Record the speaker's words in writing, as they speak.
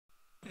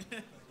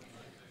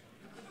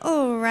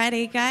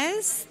Alrighty,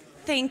 guys.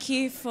 Thank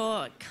you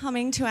for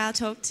coming to our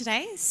talk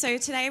today. So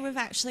today we've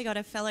actually got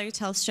a fellow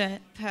Telstra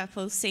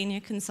Purple senior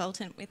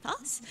consultant with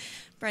us,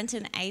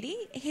 Brenton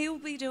Adey. He will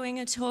be doing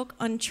a talk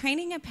on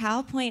training a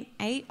PowerPoint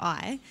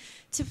AI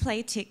to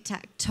play Tic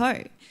Tac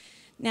Toe.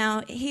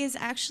 Now, he is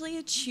actually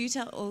a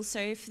tutor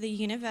also for the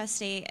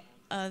University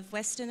of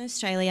Western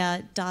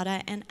Australia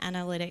Data and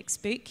Analytics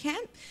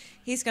Bootcamp.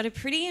 He's got a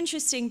pretty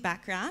interesting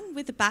background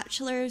with a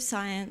Bachelor of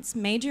Science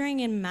majoring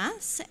in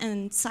Maths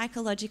and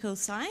Psychological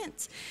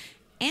Science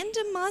and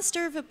a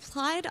Master of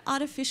Applied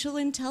Artificial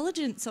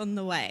Intelligence on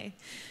the way.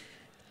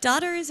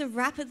 Data is a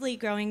rapidly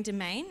growing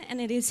domain,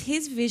 and it is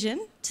his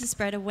vision to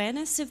spread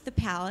awareness of the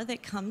power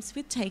that comes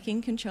with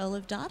taking control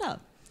of data.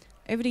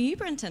 Over to you,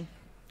 Brenton.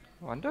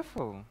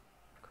 Wonderful.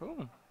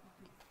 Cool.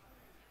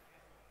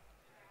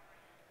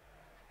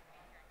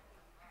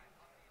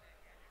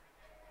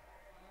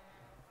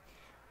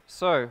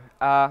 So,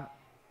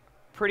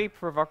 pretty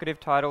provocative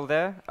title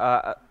there,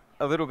 a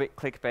little bit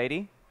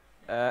clickbaity.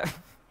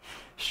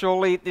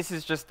 Surely this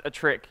is just a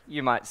trick,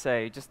 you might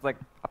say, just like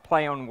a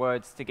play on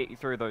words to get you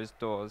through those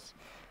doors.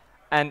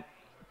 And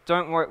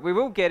don't worry, we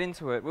will get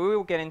into it. We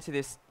will get into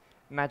this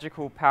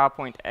magical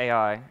PowerPoint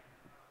AI.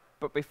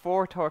 But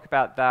before we talk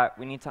about that,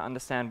 we need to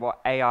understand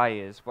what AI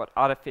is, what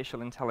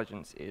artificial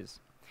intelligence is.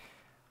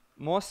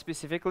 More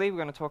specifically, we're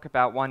going to talk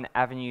about one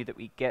avenue that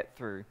we get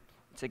through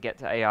to get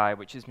to AI,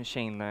 which is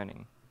machine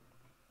learning.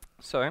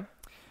 So,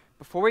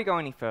 before we go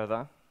any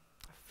further,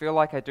 I feel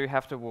like I do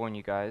have to warn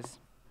you guys.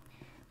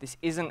 This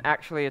isn't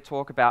actually a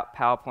talk about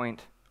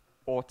PowerPoint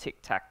or Tic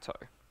Tac Toe.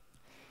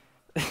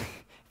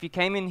 If you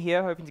came in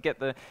here hoping to get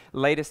the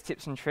latest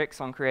tips and tricks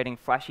on creating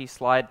flashy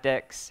slide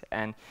decks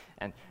and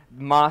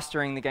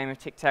mastering the game of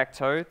Tic Tac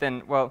Toe,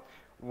 then, well,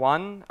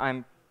 one,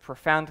 I'm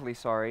profoundly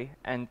sorry,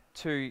 and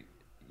two,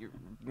 you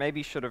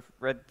maybe should have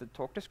read the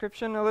talk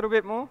description a little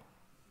bit more.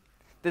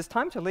 There's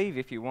time to leave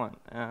if you want.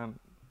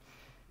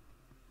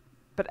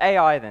 But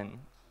AI then.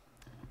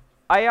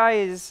 AI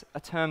is a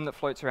term that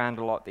floats around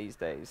a lot these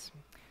days.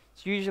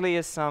 It's usually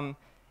as some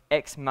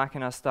ex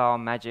machina style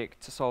magic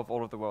to solve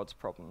all of the world's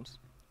problems,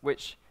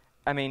 which,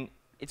 I mean,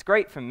 it's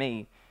great for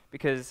me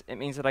because it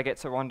means that I get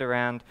to wander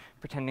around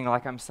pretending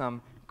like I'm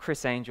some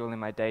Chris Angel in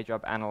my day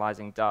job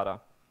analyzing data.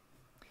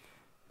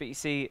 But you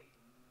see,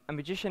 a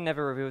magician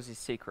never reveals his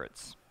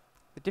secrets.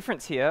 The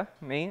difference here,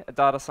 me, a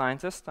data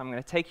scientist, I'm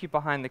going to take you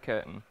behind the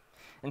curtain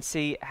and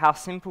see how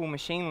simple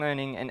machine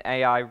learning and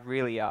AI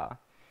really are,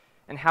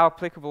 and how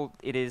applicable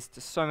it is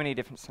to so many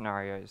different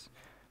scenarios,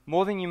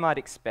 more than you might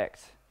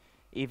expect,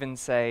 even,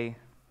 say,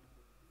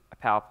 a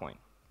PowerPoint.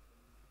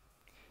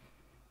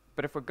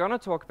 But if we're going to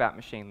talk about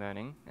machine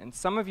learning, and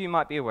some of you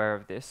might be aware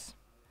of this,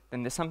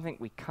 then there's something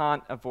we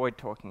can't avoid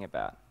talking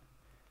about.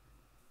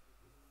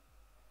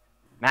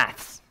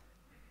 Maths.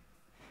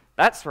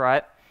 That's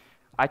right.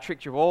 I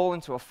tricked you all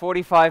into a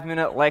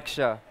 45-minute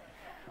lecture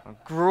on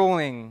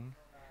grueling,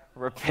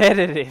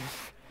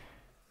 repetitive,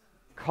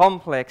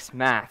 complex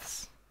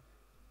maths.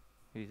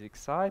 Who's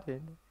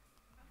excited?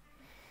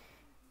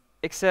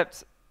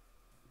 Except,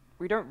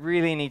 we don't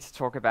really need to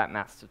talk about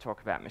maths to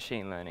talk about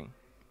machine learning.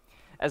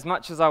 As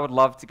much as I would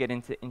love to get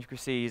into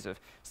intricacies of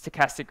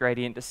stochastic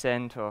gradient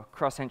descent or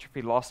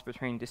cross-entropy loss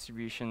between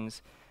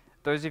distributions,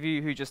 those of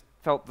you who just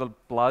felt the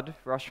blood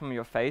rush from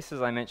your face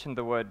as I mentioned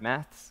the word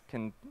maths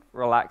can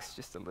relax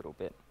just a little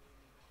bit.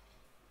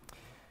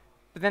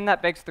 But then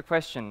that begs the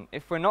question,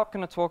 if we're not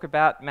going to talk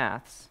about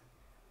maths,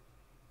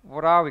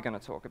 what are we going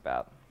to talk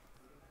about?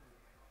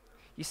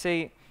 You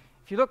see,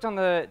 if you looked on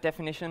the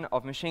definition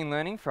of machine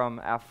learning from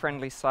our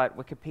friendly site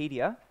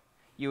Wikipedia,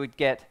 you would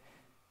get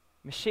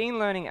machine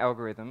learning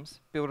algorithms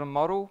build a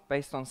model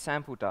based on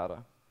sample data,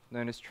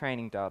 known as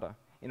training data,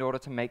 in order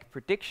to make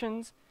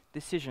predictions,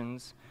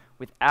 decisions,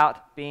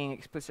 without being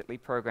explicitly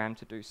programmed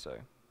to do so.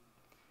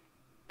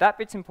 That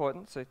bit's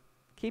important, so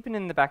keep it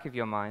in the back of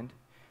your mind.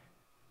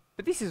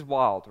 But this is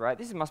wild, right?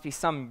 This must be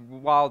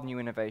some wild new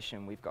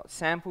innovation. We've got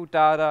sample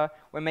data,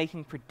 we're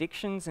making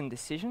predictions and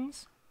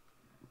decisions.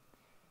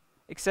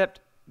 Except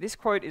this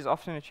quote is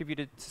often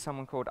attributed to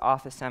someone called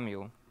Arthur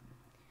Samuel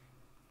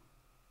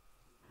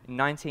in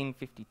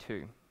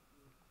 1952.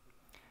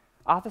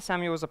 Arthur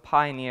Samuel was a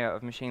pioneer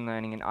of machine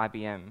learning in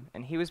IBM,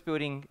 and he was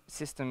building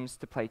systems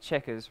to play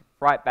checkers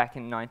right back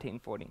in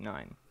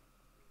 1949.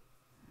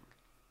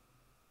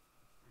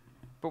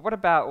 But what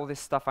about all this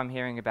stuff I'm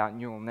hearing about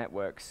neural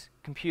networks,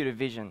 computer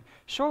vision?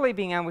 Surely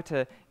being able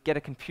to get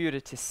a computer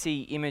to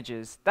see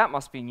images, that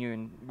must be new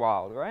and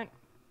wild, right?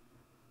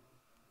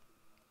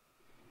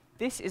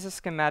 This is a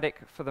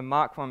schematic for the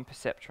Mark I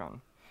perceptron.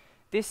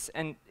 This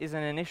is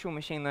an initial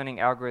machine learning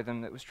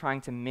algorithm that was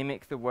trying to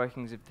mimic the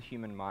workings of the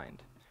human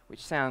mind,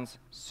 which sounds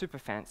super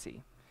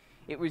fancy.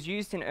 It was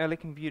used in early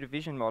computer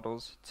vision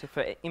models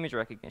for image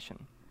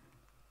recognition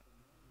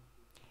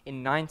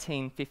in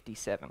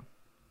 1957.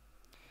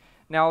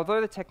 Now,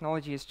 although the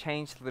technology has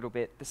changed a little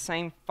bit, the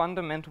same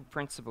fundamental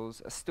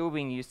principles are still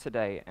being used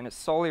today, and it's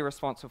solely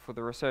responsible for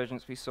the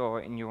resurgence we saw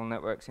in neural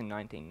networks in the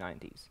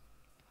 1990s.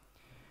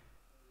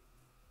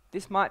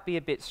 This might be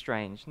a bit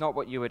strange, not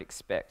what you would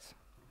expect.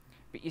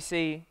 But you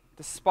see,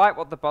 despite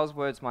what the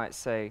buzzwords might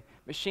say,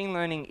 machine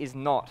learning is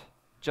not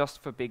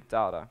just for big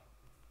data.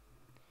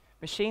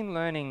 Machine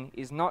learning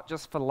is not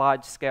just for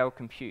large-scale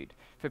compute,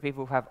 for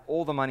people who have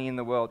all the money in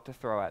the world to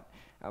throw at,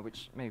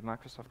 which maybe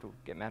Microsoft will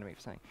get mad at me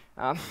for saying.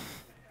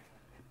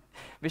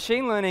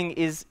 Machine learning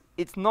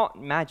it's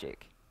not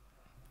magic.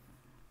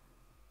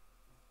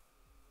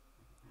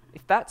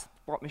 If that's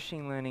what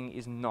machine learning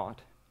is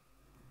not,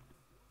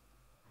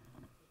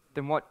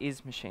 then what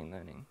is machine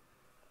learning?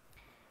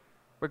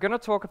 We're going to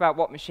talk about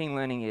what machine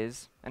learning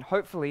is, and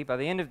hopefully by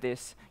the end of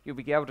this, you'll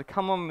be able to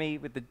come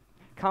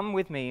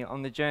with me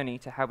on the journey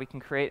to how we can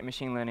create a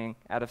machine learning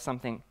out of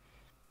something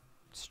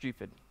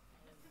stupid.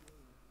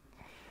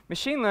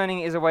 Machine learning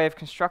is a way of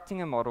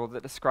constructing a model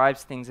that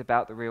describes things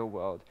about the real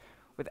world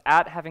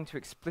without having to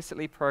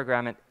explicitly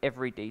program it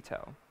every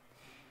detail.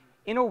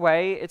 In a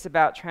way, it's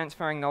about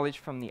transferring knowledge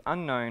from the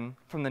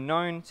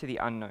known to the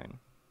unknown.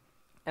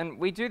 And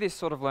we do this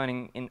sort of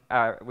learning in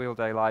our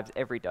real-day lives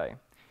every day,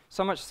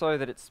 so much so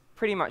that it's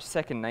pretty much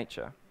second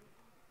nature.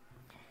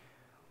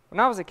 When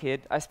I was a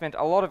kid, I spent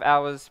a lot of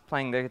hours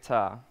playing the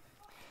guitar.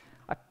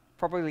 I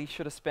probably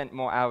should have spent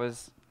more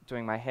hours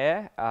doing my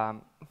hair.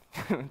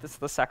 That's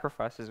the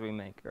sacrifices we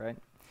make, right?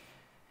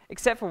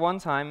 Except for one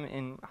time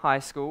in high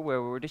school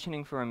where we were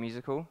auditioning for a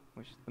musical,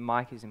 which the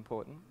mic is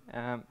important,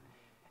 and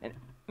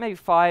maybe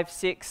 5,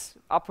 6,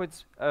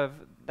 upwards of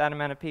that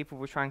amount of people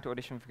were trying to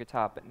audition for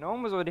guitar, but no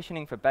one was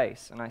auditioning for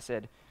bass, and I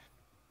said,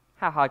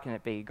 how hard can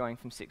it be going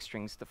from 6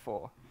 strings to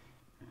 4?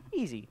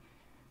 Easy.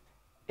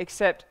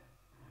 Except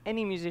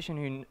any musician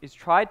who has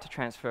tried to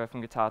transfer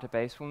from guitar to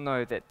bass will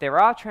know that there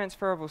are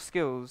transferable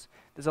skills.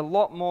 There's a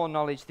lot more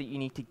knowledge that you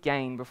need to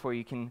gain before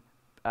you can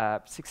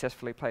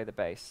successfully play the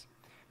bass.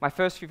 My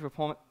first few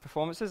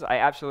performances, I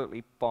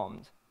absolutely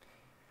bombed.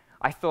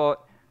 I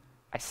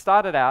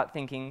started out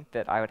thinking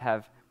that I would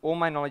have all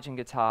my knowledge in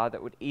guitar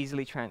that would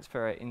easily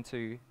transfer it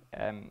into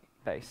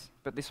bass,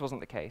 but this wasn't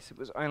the case. It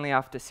was only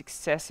after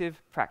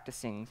successive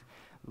practicings,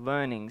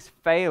 learnings,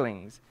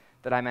 failings,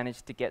 that I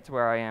managed to get to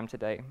where I am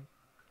today.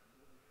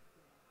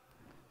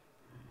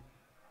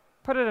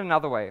 Put it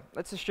another way,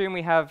 let's assume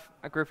we have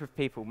a group of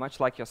people, much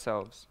like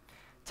yourselves,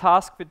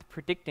 tasked with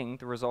predicting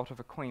the result of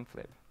a coin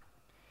flip.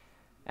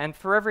 And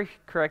for every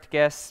correct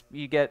guess,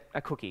 you get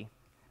a cookie.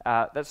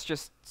 That's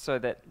just so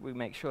that we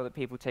make sure that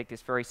people take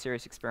this very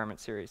serious experiment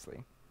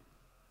seriously.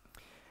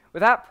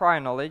 Without prior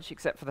knowledge,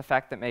 except for the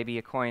fact that maybe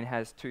a coin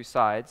has 2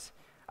 sides,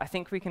 I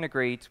think we can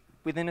agree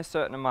within a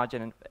certain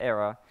margin of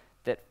error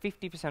that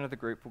 50% of the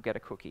group will get a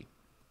cookie.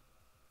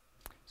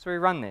 So we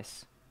run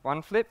this.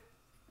 1 flip,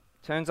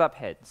 turns up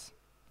heads.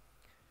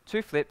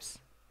 2 flips,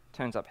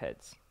 turns up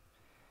heads.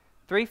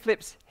 3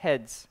 flips,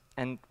 heads,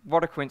 and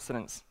what a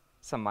coincidence,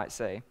 some might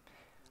say.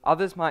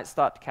 Others might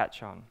start to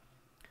catch on.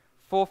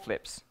 4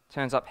 flips,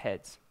 turns up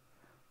heads.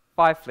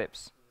 5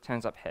 flips,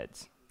 turns up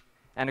heads.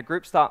 And a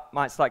group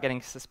might start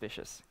getting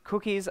suspicious.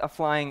 Cookies are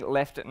flying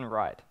left and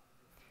right.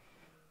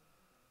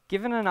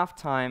 Given enough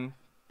time,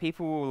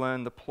 people will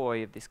learn the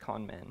ploy of this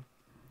con man.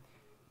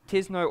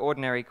 'Tis no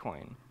ordinary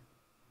coin.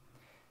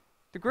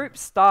 The group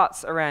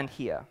starts around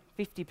here,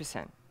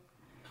 50%.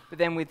 But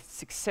then with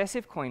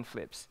successive coin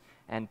flips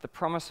and the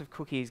promise of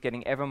cookies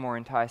getting ever more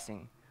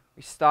enticing,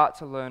 we start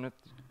to learn of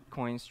the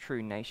coin's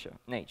true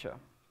nature.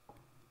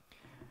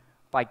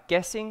 By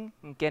guessing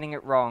and getting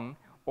it wrong,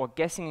 or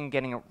guessing and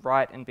getting it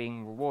right and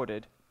being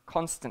rewarded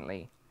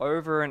constantly,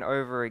 over and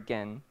over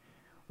again,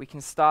 we can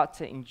start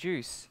to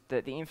induce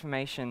that the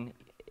information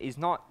is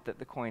not that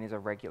the coin is a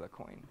regular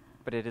coin,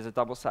 but it is a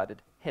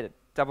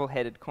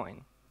double-headed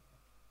coin.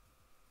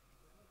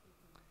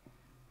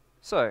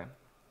 So,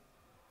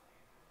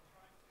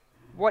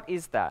 what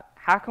is that?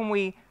 How can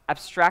we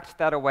abstract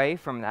that away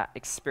from that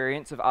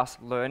experience of us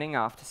learning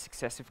after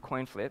successive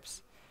coin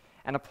flips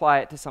and apply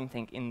it to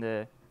something in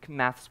the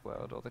maths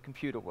world or the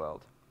computer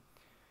world?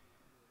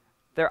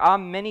 There are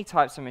many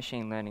types of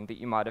machine learning that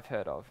you might have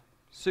heard of.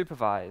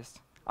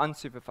 Supervised,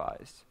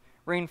 unsupervised,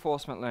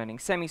 reinforcement learning,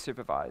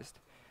 semi-supervised.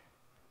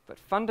 But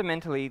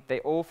fundamentally,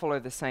 they all follow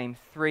the same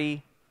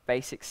 3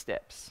 basic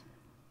steps.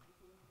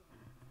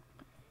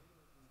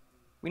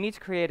 We need to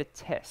create a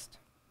test.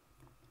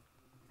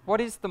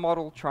 What is the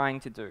model trying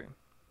to do?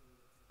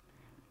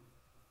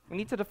 We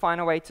need to define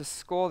a way to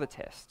score the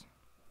test.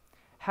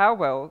 How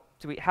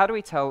do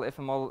we tell if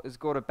a model is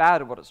good or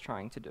bad at what it's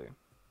trying to do?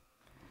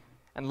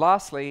 And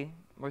lastly,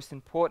 most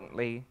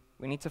importantly,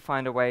 we need to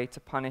find a way to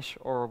punish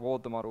or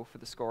reward the model for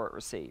the score it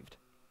received.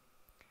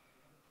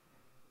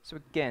 So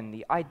again,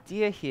 the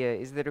idea here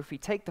is that if we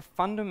take the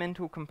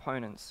fundamental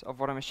components of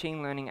what a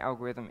machine learning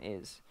algorithm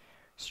is,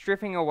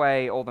 stripping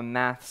away all the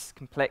maths,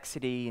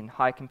 complexity, and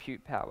high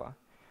compute power,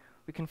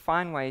 we can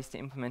find ways to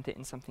implement it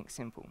in something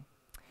simple.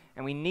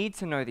 And we need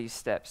to know these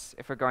steps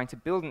if we're going to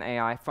build an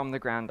AI from the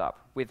ground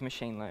up with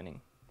machine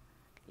learning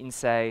in,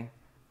 say,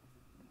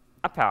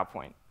 a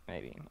PowerPoint,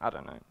 maybe. I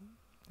don't know.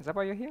 Is that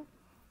why you're here?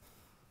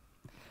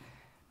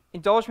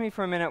 Indulge me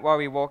for a minute while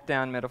we walk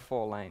down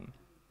Metaphor Lane.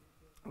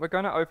 We're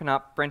going to open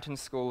up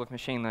Brenton's School of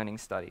Machine Learning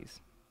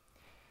Studies.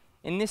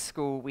 In this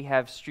school, we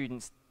have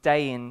students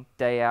day in,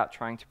 day out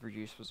trying to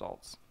produce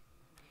results.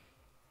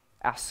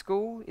 Our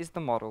school is the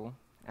model,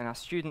 and our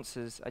students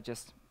are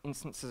just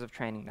instances of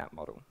training that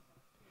model.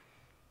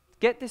 To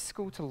get this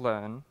school to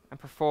learn and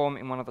perform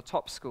in one of the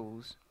top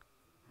schools,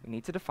 we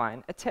need to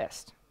define a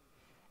test.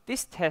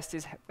 This test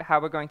is how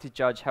we're going to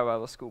judge how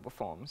well a school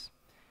performs.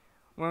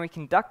 When we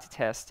conduct a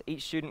test,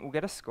 each student will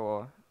get a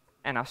score,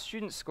 and our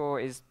school's score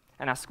is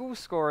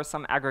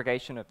some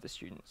aggregation of the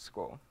student's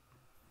score.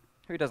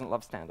 Who doesn't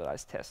love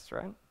standardized tests,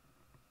 right?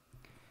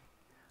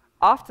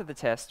 After the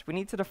test, we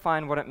need to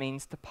define what it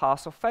means to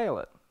pass or fail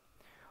it.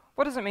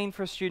 What does it mean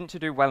for a student to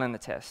do well in the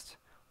test?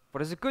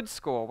 What is a good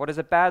score? What is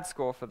a bad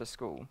score for the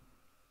school?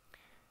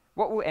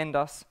 What will end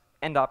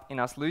up in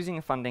us losing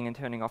funding and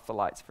turning off the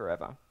lights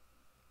forever?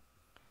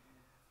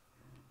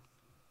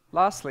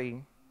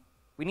 Lastly,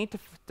 we need to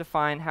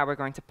define how we're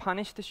going to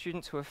punish the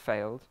students who have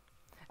failed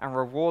and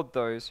reward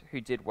those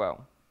who did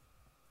well.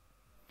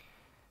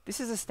 This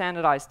is a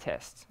standardized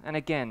test, and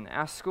again,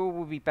 our school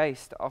will be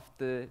based off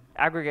the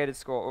aggregated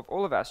score of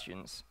all of our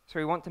students, so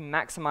we want to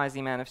maximize the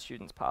amount of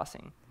students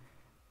passing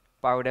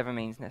by whatever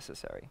means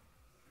necessary.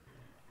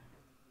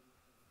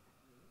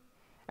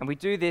 And we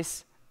do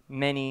this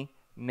many,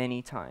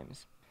 many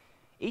times.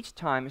 Each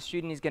time, a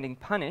student is getting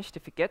punished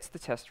if it gets the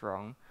test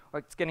wrong, or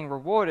it's getting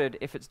rewarded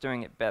if it's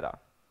doing it better.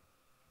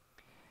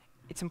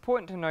 It's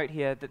important to note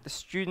here that the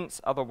students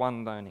are the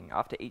one learning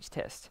after each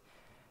test.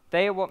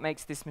 They are what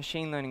makes this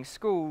machine learning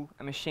school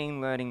a machine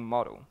learning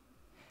model.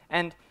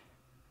 And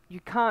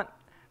you can't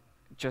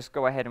just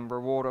go ahead and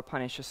reward or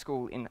punish a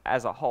school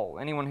as a whole.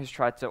 Anyone who's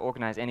tried to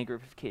organize any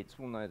group of kids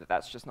will know that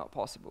that's just not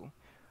possible.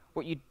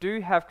 What you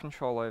do have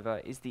control over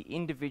is the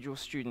individual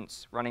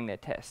students running their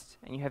tests,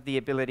 and you have the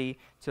ability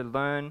to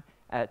learn,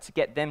 to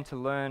get them to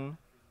learn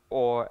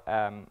or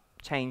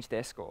change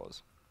their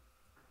scores.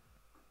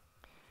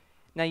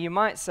 Now you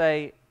might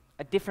say,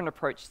 a different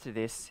approach to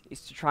this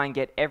is to try and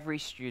get every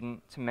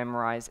student to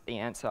memorize the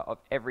answer of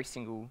every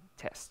single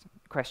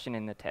question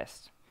in the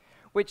test.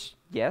 Which,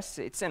 yes,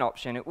 it's an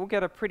option. It will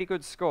get a pretty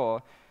good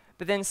score.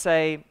 But then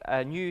say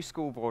a new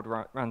school board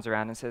runs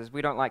around and says,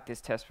 we don't like this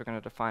test, we're going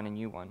to define a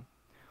new one.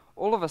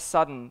 All of a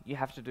sudden, you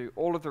have to do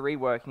all of the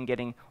rework in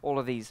getting all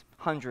of these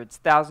hundreds,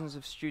 thousands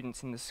of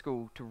students in the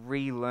school to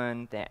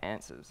relearn their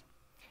answers.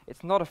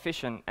 It's not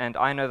efficient, and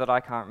I know that I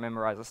can't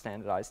memorize a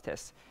standardized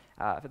test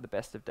for the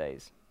best of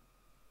days.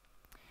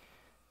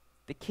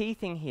 The key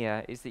thing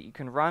here is that you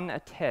can run a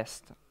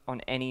test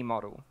on any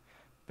model,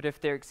 but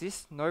if there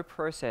exists no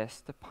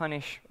process to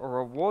punish or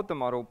reward the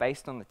model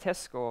based on the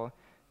test score,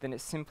 then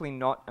it's simply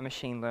not a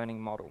machine learning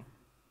model.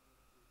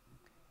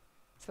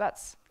 So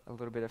that's a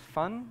little bit of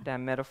fun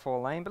down metaphor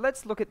lane, but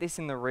let's look at this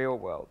in the real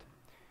world.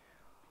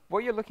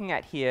 What you're looking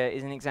at here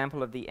is an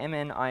example of the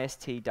MENACE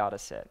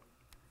dataset.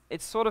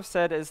 It's sort of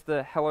said as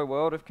the hello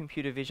world of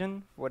computer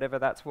vision, whatever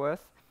that's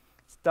worth.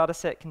 It's a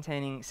dataset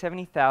containing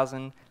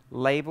 70,000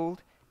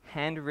 labeled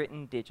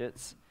handwritten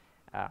digits.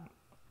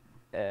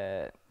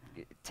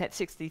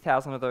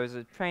 60,000 of those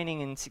are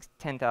training and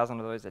 10,000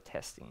 of those are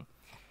testing.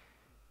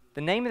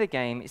 The name of the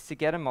game is to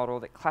get a model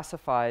that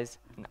classifies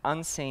an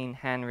unseen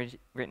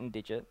handwritten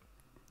digit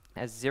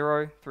as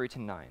 0 through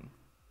to 9.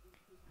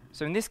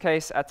 So in this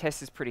case, our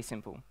test is pretty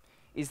simple.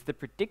 Is the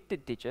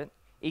predicted digit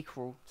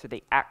equal to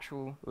the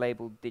actual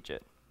labeled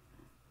digit?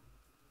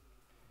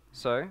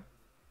 So,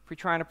 if we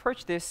try and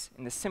approach this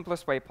in the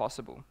simplest way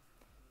possible,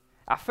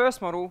 our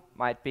first model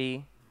might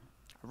be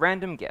a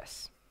random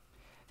guess.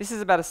 This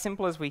is about as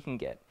simple as we can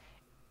get.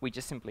 We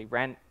just simply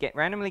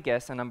randomly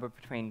guess a number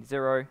between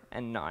 0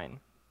 and 9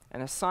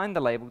 and assign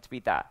the label to be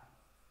that.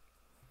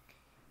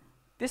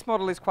 This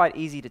model is quite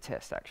easy to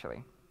test,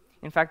 actually.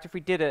 In fact, if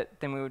we did it,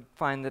 then we would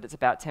find that it's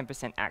about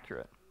 10%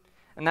 accurate.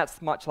 And that's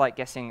much like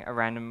guessing a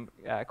random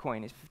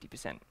coin is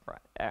 50%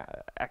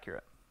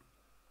 accurate.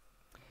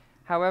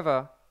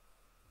 However,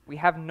 we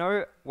have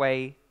no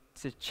way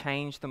to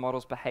change the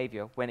model's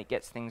behavior when it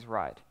gets things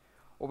right,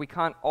 or we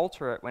can't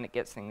alter it when it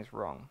gets things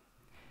wrong.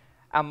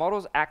 Our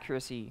model's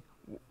accuracy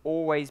will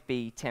always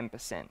be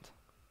 10%.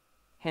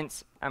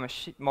 Hence, our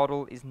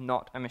model is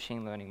not a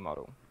machine learning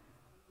model.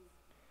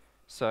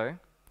 So,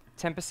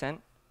 10%,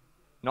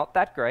 not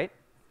that great.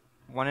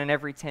 1 in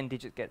every 10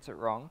 digits gets it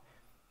wrong.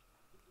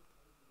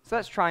 So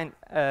let's try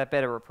a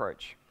better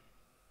approach.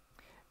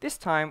 This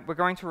time, we're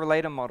going to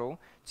relate a model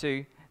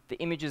to the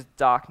image's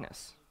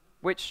darkness,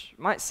 which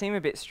might seem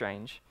a bit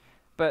strange,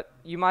 but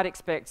you might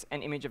expect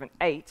an image of an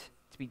 8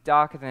 to be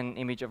darker than an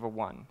image of a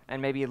 1,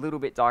 and maybe a little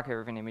bit darker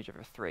of an image of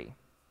a 3.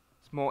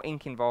 There's more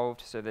ink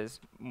involved, so there's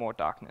more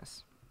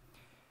darkness.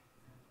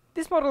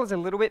 This model is a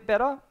little bit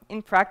better.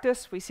 In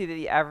practice, we see that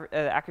the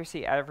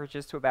accuracy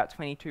averages to about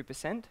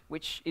 22%,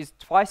 which is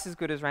twice as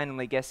good as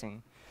randomly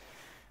guessing.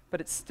 But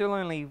it's still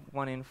only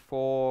 1 in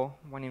 4,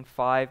 1 in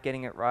 5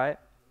 getting it right.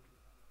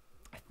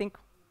 I think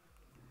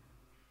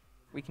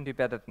we can do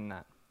better than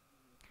that.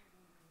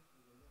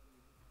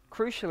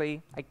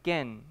 Crucially,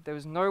 again, there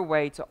was no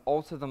way to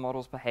alter the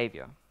model's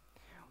behavior.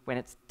 When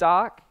it's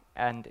dark,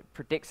 and it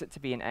predicts it to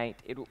be an 8,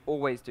 it will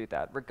always do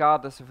that,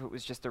 regardless if it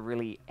was just a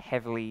really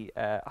heavily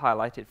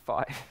highlighted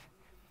 5.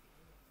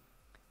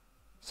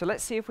 So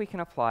let's see if we can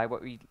apply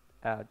what we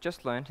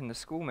just learned in the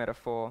school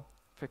metaphor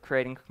for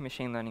creating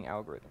machine learning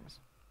algorithms.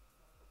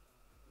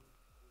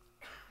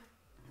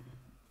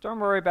 Don't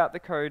worry about the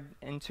code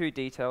in too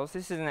details.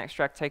 This is an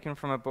extract taken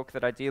from a book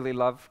that I dearly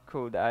love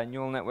called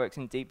Neural Networks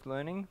in Deep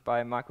Learning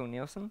by Michael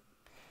Nielsen.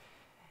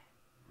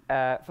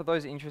 For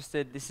those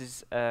interested, this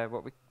is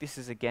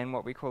again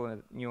what we call a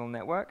neural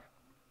network.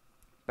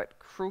 But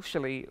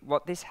crucially,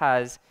 what this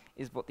has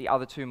is what the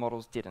other two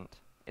models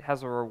didn't. It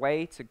has a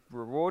way to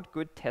reward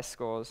good test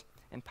scores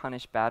and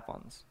punish bad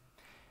ones.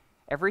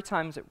 Every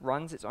time it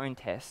runs its own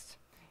test,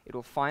 it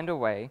will find a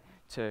way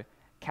to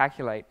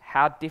calculate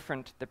how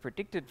different the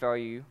predicted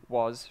value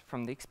was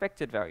from the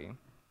expected value,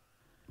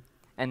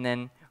 and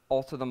then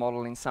alter the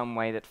model in some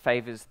way that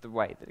favors the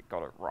way that it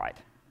got it right.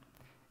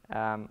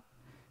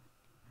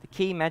 The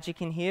key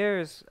magic in here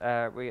is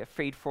we have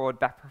feed-forward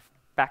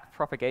back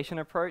propagation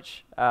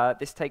approach.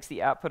 This takes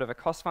the output of a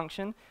cost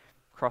function,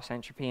 cross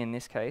entropy in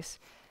this case,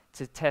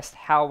 to test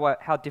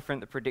how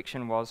different the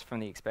prediction was from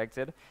the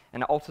expected,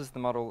 and it alters the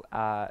model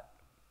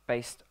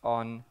based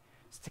on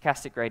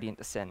stochastic gradient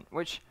descent,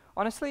 which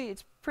honestly,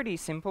 it's pretty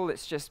simple.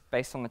 It's just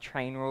based on the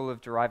train rule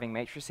of deriving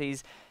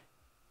matrices,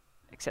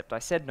 except I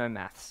said no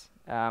maths.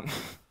 I'll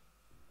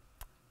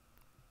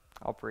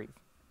breathe.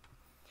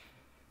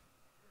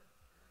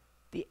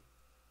 The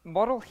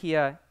model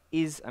here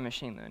is a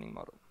machine learning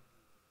model.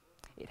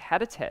 It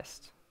had a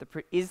test.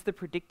 Is the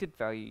predicted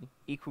value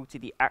equal to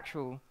the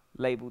actual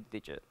labeled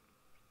digit?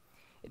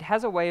 It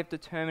has a way of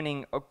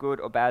determining a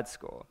good or bad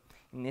score.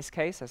 In this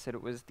case, I said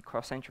it was the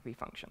cross entropy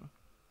function.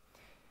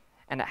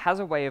 And it has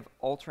a way of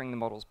altering the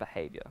model's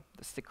behavior,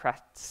 the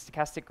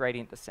stochastic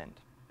gradient descent.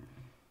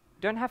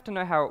 You don't have to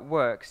know how it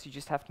works, you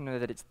just have to know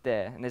that it's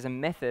there, and there's a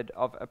method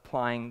of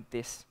applying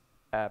this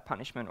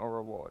punishment or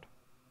reward.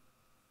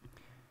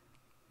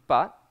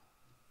 But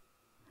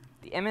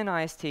the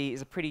MENACE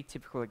is a pretty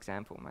typical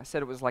example. I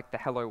said it was like the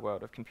hello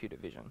world of computer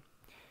vision.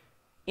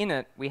 In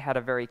it, we had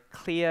a very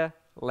clear,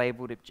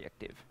 labeled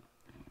objective.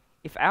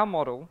 If our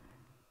model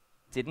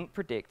didn't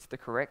predict the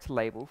correct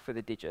label for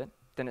the digit,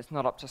 then it's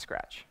not up to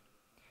scratch.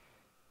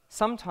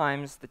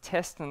 Sometimes the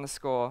test and the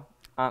score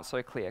aren't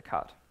so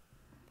clear-cut.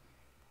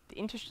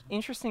 The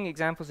interesting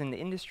examples in the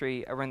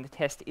industry are when the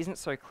test isn't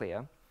so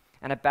clear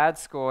and a bad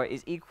score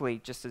is equally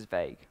just as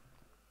vague.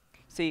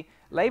 See,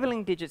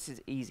 labeling digits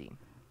is easy.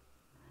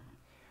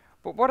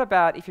 But what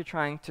about if you're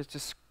trying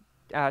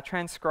to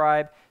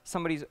transcribe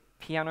somebody's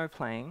piano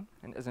playing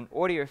and as an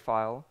audio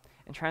file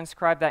and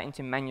transcribe that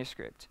into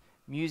manuscript,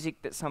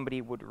 music that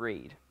somebody would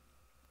read?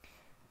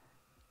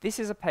 This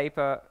is a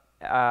paper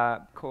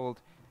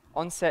called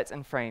Onsets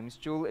and Frames,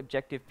 Dual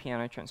Objective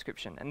Piano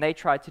Transcription, and they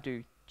tried to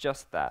do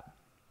just that.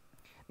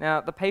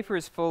 Now, the paper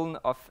is full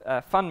of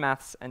fun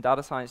maths and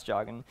data science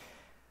jargon,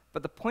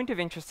 but the point of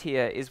interest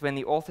here is when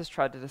the authors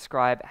tried to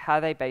describe how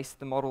they based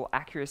the model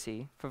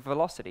accuracy for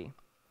velocity.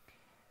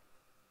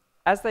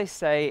 As they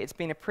say, it's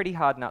been a pretty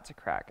hard nut to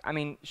crack. I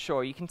mean,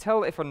 sure, you can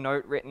tell if a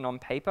note written on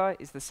paper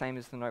is the same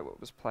as the note that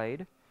was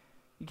played.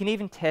 You can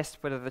even test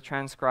whether the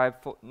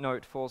transcribed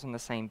note falls on the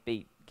same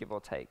beat, give or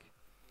take.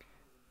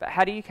 But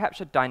how do you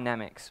capture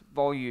dynamics,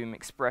 volume,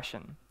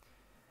 expression?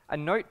 A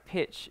note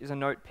pitch is a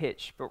note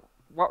pitch, but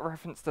what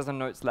reference does a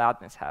note's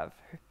loudness have?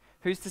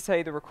 Who's to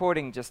say the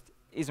recording just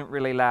isn't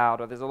really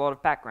loud or there's a lot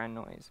of background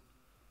noise?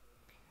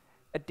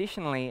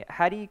 Additionally,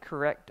 how do you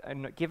correct a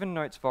given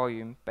note's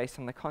volume based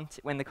on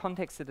when the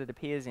context that it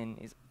appears in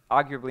is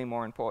arguably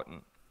more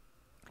important?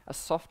 A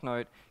soft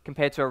note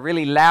compared to a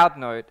really loud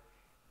note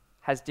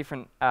has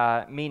different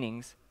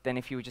meanings than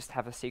if you would just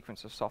have a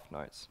sequence of soft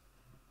notes.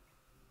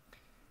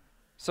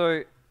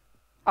 So,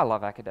 I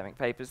love academic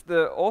papers.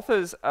 The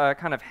authors are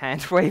kind of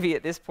hand-wavy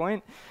at this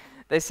point.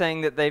 They're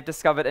saying that they've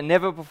discovered a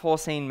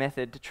never-before-seen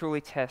method to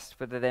truly test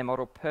whether their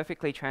model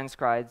perfectly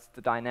transcribes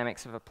the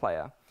dynamics of a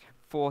player.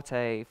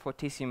 Forte,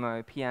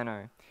 fortissimo,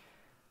 piano.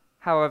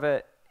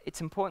 However,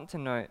 it's important to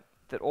note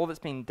that all that's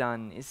been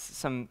done is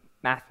some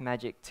math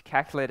magic to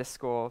calculate a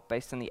score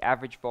based on the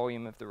average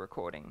volume of the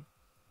recording.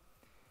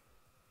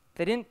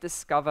 They didn't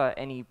discover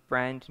any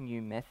brand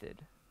new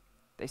method.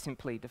 They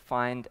simply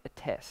defined a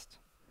test.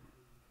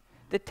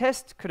 The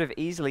test could have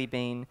easily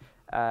been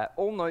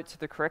all notes of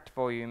the correct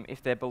volume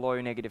if they're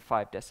below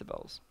 -5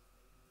 decibels.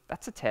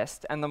 That's a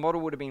test, and the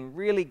model would have been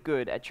really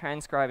good at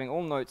transcribing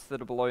all notes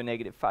that are below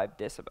 -5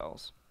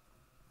 decibels.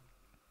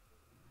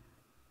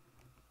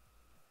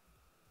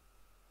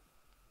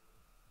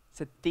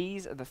 So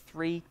these are the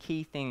 3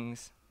 key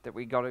things that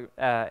we got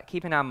to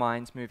keep in our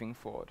minds moving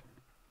forward.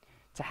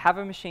 To have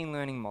a machine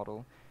learning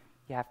model,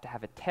 you have to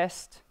have a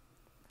test,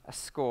 a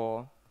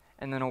score,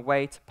 and then a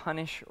way to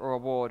punish or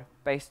reward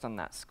based on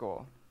that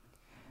score.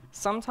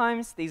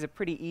 Sometimes these are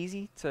pretty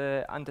easy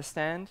to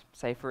understand.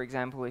 Say, for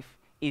example,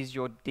 is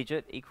your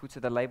digit equal to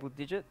the labeled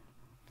digit?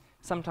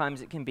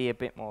 Sometimes it can be a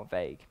bit more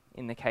vague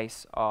in the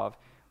case of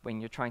when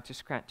you're trying to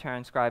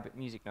transcribe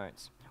music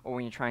notes, or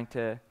when you're trying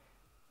to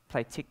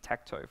play Tic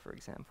Tac Toe, for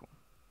example.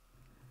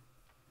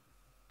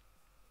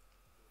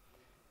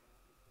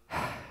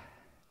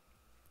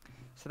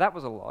 So that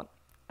was a lot.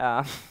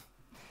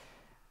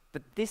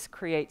 But this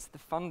creates the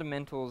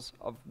fundamentals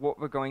of what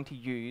we're going to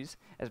use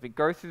as we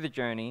go through the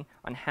journey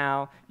on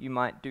how you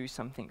might do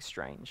something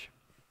strange.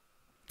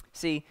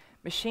 See,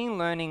 machine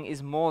learning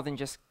is more than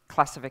just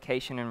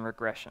classification and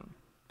regression.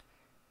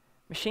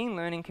 Machine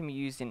learning can be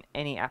used in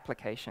any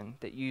application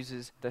that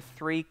uses the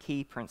 3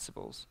 key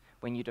principles: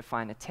 when you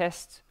define a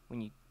test,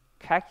 when you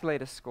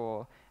calculate a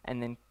score,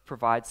 and then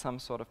provide some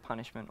sort of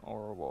punishment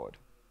or reward.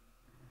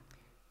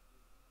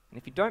 And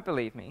if you don't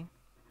believe me,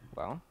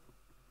 well,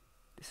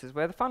 this is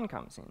where the fun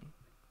comes in.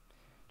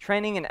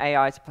 Training an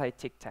AI to play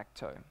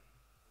tic-tac-toe.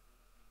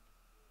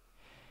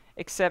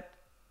 Except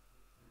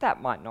that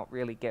might not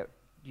really get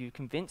you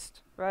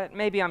convinced, right?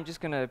 Maybe I'm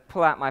just going to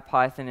pull out my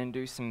Python and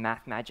do some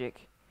math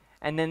magic,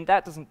 and then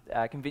that doesn't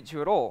convince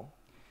you at all.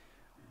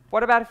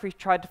 What about if we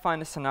tried to find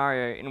a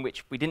scenario in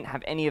which we didn't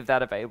have any of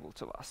that available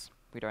to us?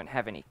 We don't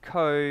have any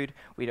code,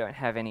 we don't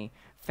have any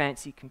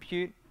fancy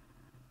compute.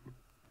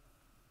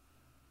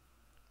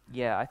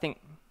 Yeah, I think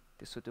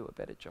this will do a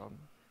better job.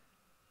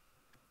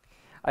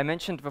 I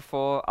mentioned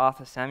before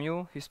Arthur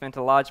Samuel, who spent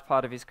a large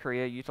part of his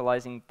career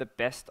utilizing the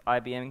best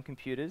IBM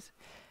computers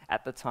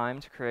at the time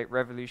to create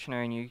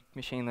revolutionary new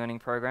machine learning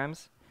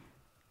programs.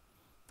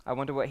 I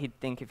wonder what he'd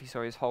think if he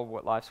saw his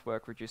whole life's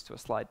work reduced to a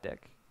slide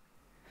deck.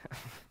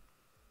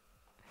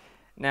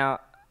 Now,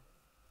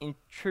 in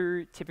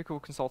true typical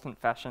consultant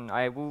fashion,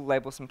 I will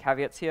label some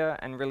caveats here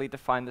and really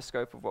define the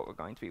scope of what we're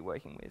going to be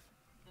working with.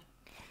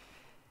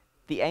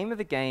 The aim of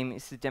the game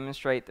is to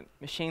demonstrate that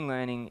machine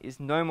learning is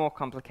no more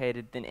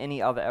complicated than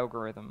any other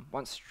algorithm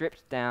once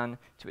stripped down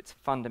to its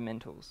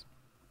fundamentals.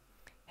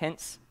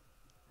 Hence,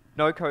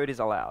 no code is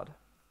allowed.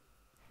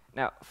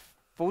 Now,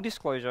 full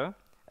disclosure,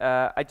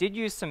 I did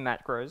use some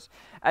macros.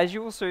 As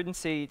you will soon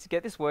see, to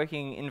get this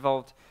working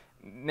involved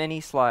many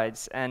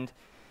slides and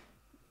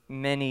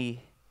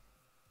many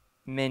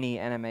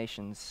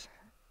animations.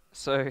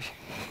 So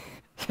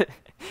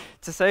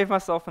to save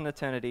myself an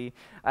eternity,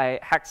 I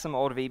hacked some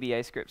old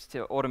VBA scripts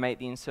to automate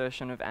the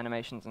insertion of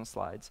animations and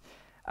slides.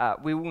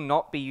 We will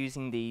not be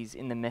using these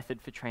in the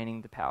method for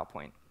training the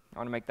PowerPoint. I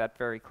want to make that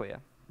very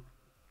clear.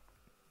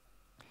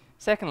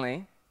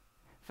 Secondly,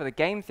 for the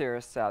game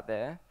theorists out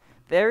there,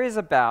 there is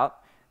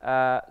about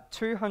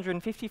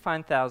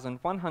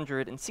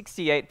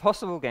 255,168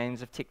 possible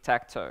games of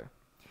tic-tac-toe.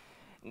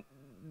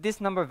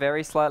 This number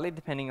varies slightly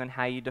depending on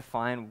how you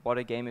define what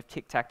a game of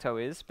tic-tac-toe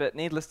is, but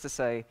needless to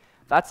say,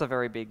 that's a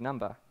very big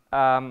number.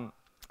 So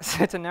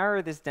to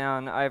narrow this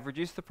down, I've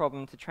reduced the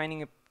problem to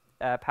training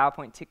a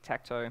PowerPoint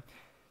tic-tac-toe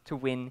to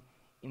win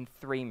in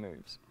 3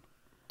 moves.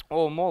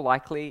 Or more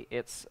likely,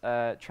 it's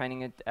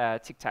training a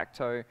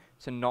tic-tac-toe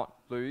to not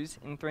lose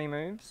in 3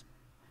 moves.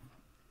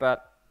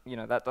 But you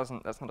know, that's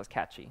not as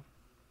catchy.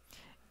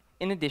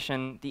 In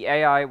addition, the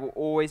AI will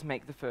always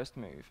make the first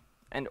move,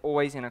 and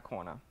always in a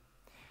corner.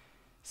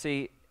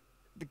 See,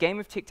 the game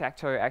of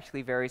tic-tac-toe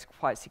actually varies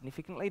quite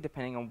significantly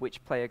depending on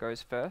which player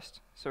goes first,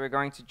 so we're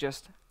going to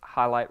just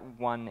highlight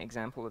one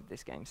example of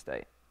this game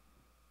state.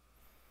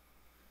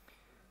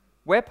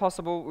 Where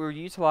possible, we'll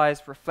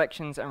utilize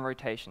reflections and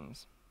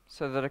rotations,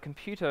 so that a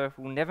computer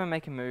will never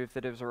make a move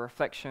that is a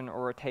reflection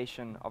or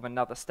rotation of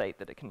another state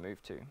that it can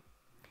move to.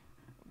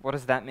 What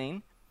does that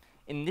mean?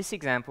 In this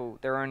example,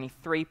 there are only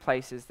 3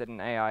 places that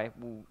an AI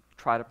will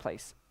try to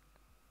place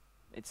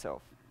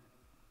itself.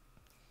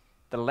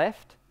 The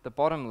left, the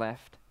bottom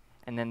left,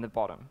 and then the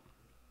bottom.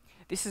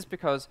 This is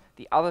because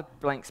the other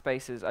blank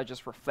spaces are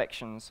just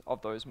reflections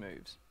of those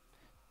moves.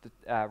 The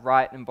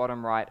right and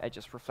bottom right are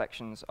just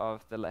reflections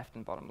of the left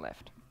and bottom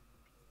left.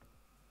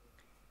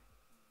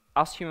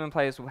 Us human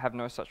players will have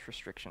no such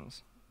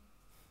restrictions.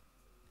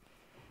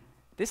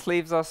 This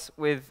leaves us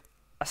with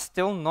a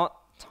still not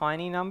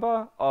tiny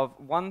number of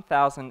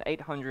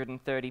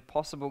 1,830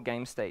 possible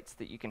game states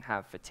that you can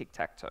have for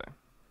tic-tac-toe.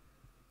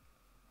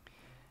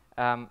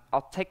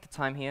 I'll take the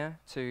time here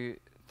to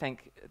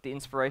thank the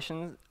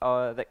inspirations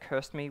that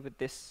cursed me with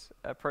this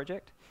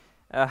project.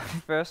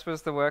 First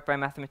was the work by a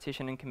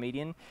mathematician and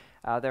comedian,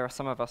 there are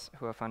some of us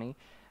who are funny,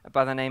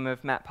 by the name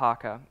of Matt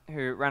Parker,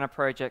 who ran a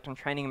project on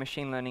training a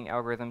machine learning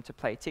algorithm to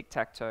play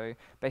tic-tac-toe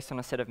based on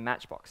a set of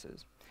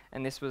matchboxes.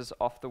 And this was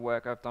off the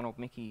work of Donald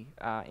Michie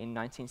in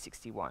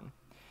 1961.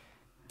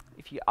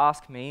 If you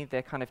ask me,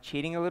 they're kind of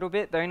cheating a little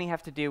bit. They only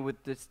have to deal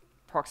with this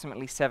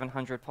approximately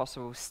 700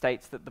 possible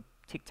states that the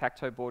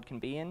tic-tac-toe board can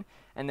be in,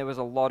 and there was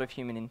a lot of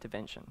human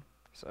intervention.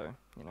 So,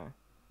 you know,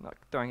 not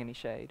throwing any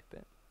shade.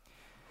 But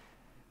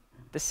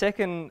the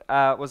second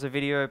was a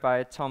video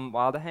by Tom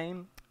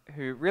Wilderheim,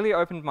 who really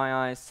opened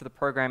my eyes to the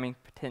programming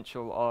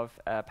potential of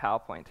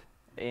PowerPoint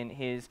in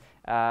his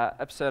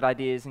Absurd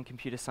Ideas in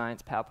Computer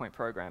Science PowerPoint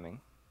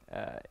Programming.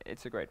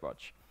 It's a great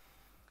watch.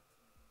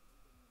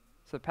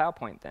 So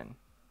PowerPoint then.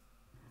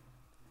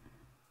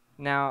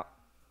 Now,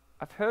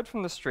 I've heard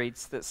from the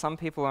streets that some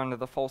people are under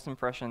the false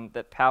impression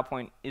that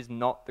PowerPoint is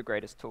not the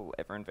greatest tool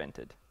ever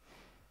invented.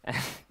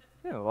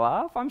 You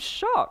laugh? I'm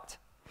shocked.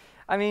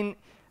 I mean,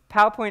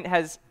 PowerPoint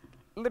has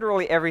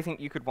literally everything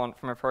you could want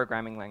from a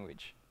programming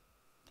language.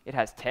 It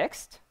has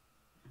text.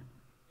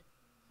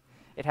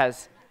 It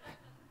has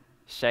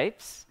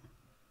shapes.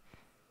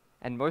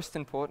 And most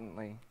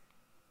importantly,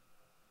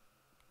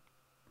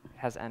 it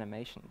has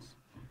animations.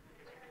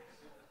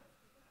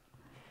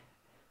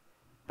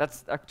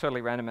 That's a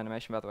totally random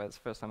animation, by the way. That's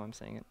the first time I'm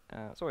seeing it.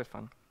 It's always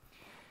fun.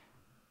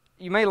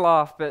 You may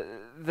laugh, but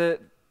the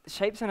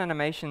shapes and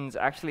animations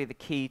are actually the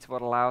key to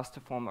what allows us to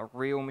form a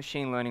real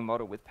machine learning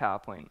model with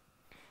PowerPoint,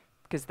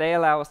 because they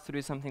allow us to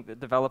do something that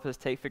developers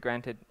take for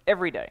granted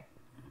every day: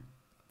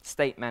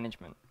 state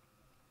management.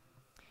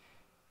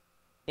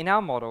 In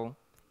our model,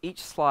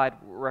 each slide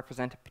will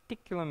represent a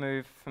particular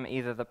move from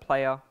either the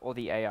player or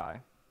the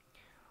AI.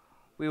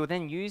 We will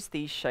then use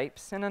these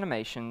shapes and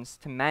animations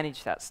to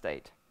manage that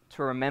state,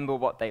 to remember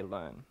what they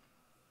learn.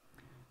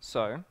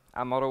 So,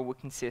 our model will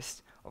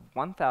consist of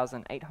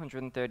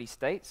 1,830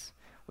 states,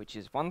 which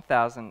is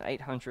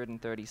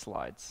 1,830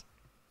 slides.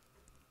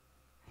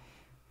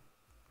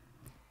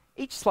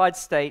 Each slide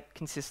state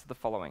consists of the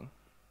following.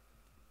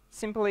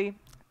 Simply,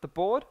 the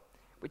board,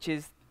 which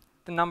is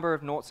the number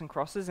of noughts and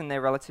crosses and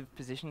their relative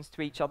positions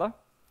to each other.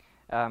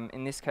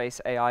 In this case,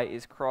 AI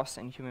is cross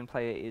and human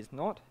player is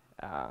nought.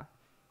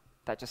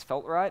 That just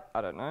felt right,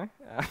 I don't know.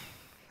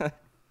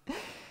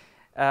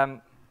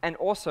 And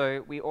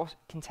also, we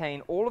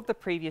contain all of the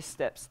previous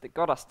steps that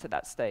got us to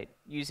that state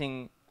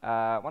using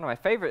one of my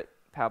favorite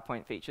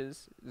PowerPoint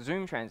features,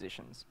 zoom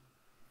transitions.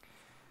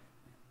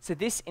 So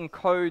this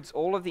encodes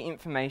all of the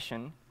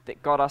information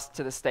that got us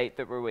to the state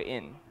that we were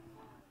in.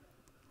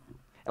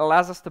 It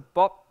allows us to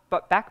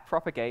back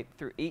propagate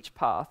through each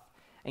path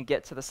and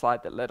get to the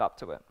slide that led up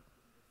to it.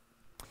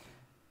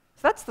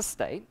 So that's the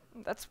state.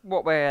 That's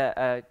what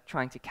we're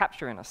trying to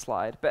capture in a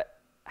slide. But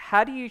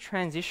how do you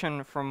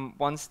transition from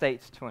one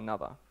state to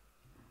another?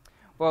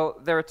 Well,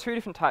 there are two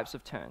different types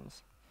of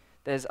turns.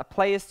 There's a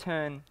player's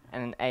turn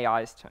and an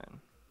AI's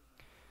turn.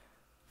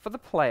 For the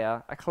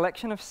player, a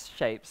collection of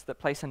shapes that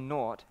place a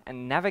nought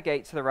and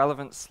navigate to the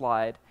relevant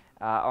slide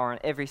are on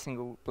every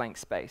single blank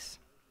space.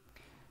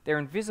 They're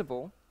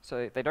invisible,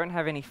 so they don't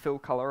have any fill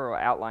color or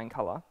outline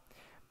color,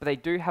 but they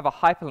do have a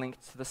hyperlink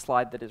to the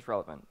slide that is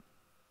relevant.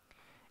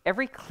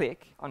 Every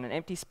click on an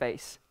empty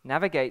space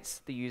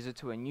navigates the user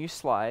to a new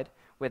slide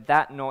where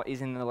that nought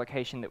is in the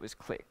location that was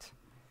clicked.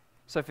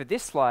 So for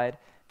this slide,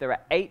 there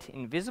are 8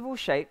 invisible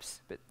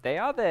shapes, but they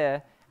are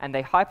there, and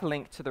they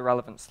hyperlink to the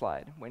relevant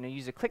slide. When a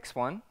user clicks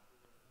one,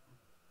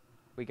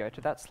 we go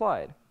to that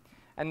slide.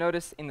 And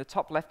notice in the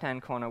top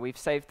left-hand corner, we've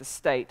saved the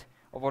state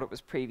of what it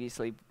was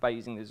previously by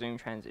using the zoom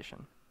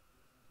transition.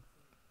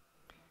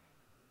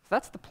 So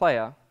that's the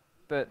player,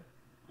 but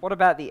what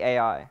about the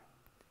AI?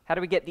 How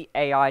do we get the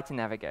AI to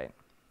navigate?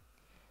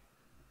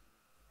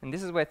 And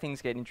this is where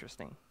things get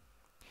interesting.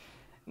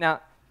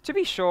 Now, to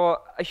be sure,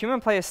 a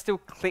human player still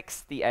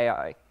clicks the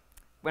AI.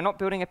 We're not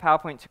building a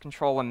PowerPoint to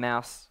control a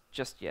mouse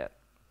just yet,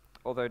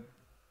 although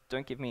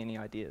don't give me any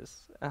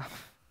ideas.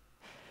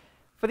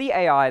 For the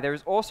AI, there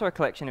is also a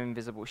collection of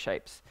invisible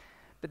shapes,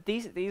 but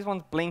these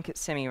ones blink at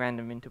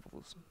semi-random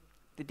intervals.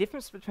 The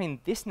difference between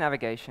this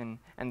navigation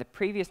and the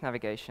previous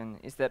navigation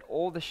is that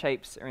all the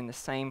shapes are in the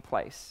same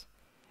place,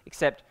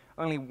 except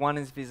only one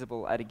is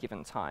visible at a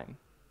given time.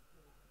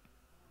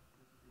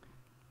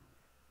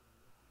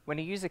 When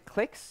a user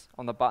clicks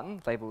on the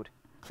button labeled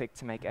 "Click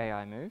to make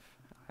AI move,"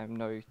 I'm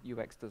no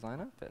UX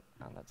designer, but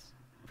that's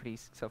pretty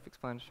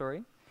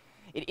self-explanatory.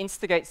 It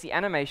instigates the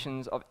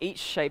animations of each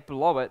shape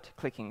below it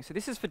clicking. So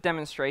this is for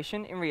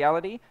demonstration. In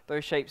reality,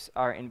 those shapes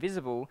are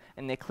invisible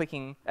and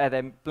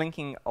they're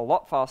blinking a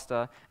lot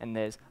faster, and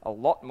there's a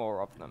lot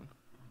more of them.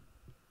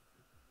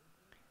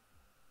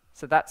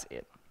 So that's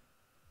it.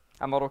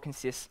 Our model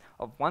consists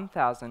of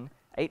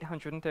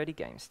 1,830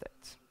 game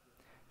states.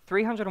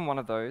 301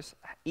 of those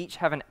each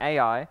have an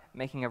AI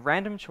making a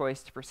random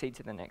choice to proceed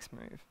to the next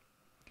move.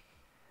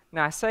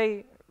 Now, I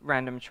say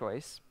random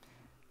choice.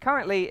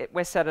 Currently,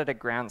 we're set at a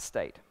ground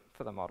state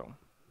for the model.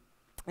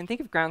 And think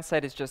of ground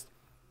state as just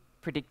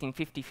predicting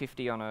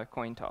 50-50 on a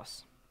coin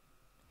toss.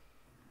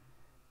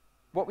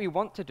 What we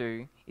want to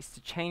do is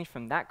to change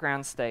from that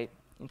ground state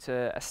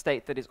into a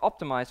state that is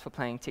optimized for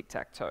playing Tic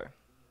Tac Toe.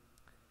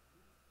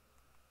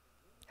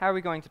 How are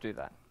we going to do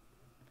that?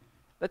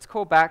 Let's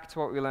call back to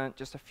what we learned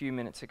just a few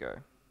minutes ago.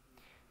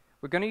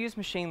 We're going to use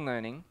machine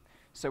learning,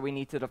 so we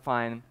need to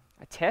define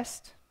a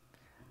test,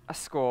 a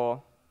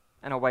score,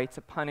 and a way to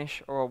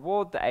punish or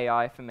reward the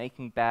AI for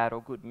making bad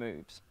or good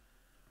moves.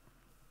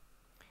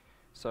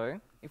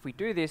 So, if we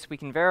do this, we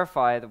can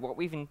verify that what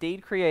we've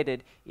indeed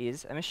created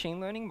is a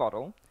machine learning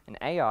model, an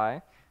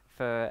AI,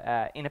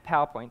 in a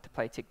PowerPoint to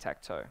play Tic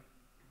Tac Toe.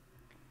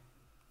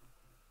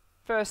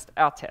 First,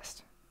 our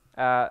test.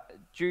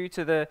 Due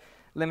to the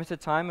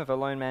limited time of a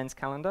lone man's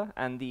calendar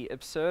and the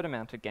absurd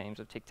amount of games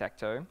of Tic Tac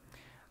Toe,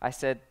 I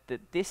said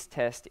that this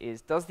test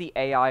is, does the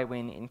AI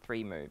win in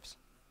 3 moves?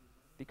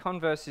 The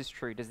converse is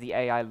true. Does the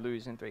AI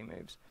lose in 3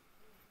 moves?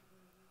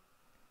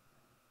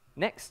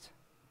 Next,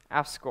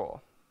 our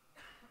score.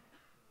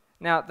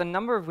 Now, the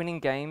number of winning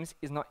games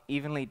is not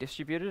evenly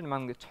distributed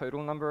among the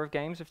total number of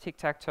games of Tic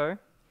Tac Toe.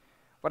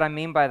 What I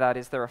mean by that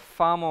is there are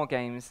far more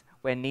games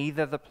where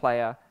neither the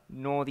player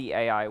nor the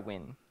AI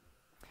win.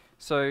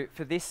 So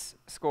for this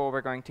score,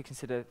 we're going to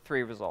consider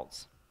 3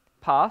 results.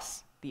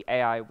 Pass, the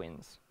AI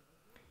wins.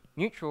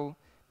 Neutral,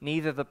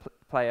 neither the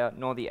player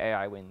nor the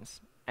AI wins.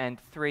 And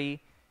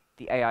 3,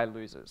 the AI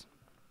loses.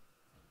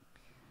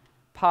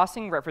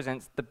 Passing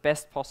represents the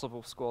best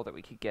possible score that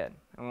we could get,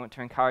 and we want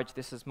to encourage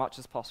this as much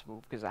as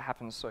possible because it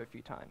happens so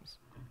few times.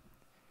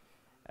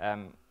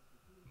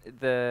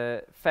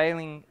 The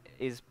failing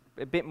is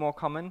a bit more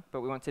common,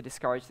 but we want to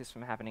discourage this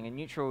from happening, and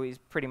neutral is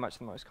pretty much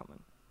the most common.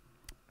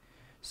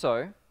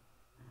 So,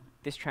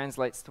 this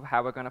translates to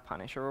how we're going to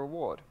punish a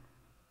reward.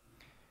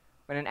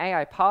 When an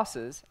AI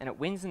passes and it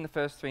wins in the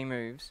first 3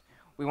 moves,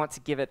 we want to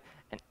give it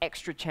an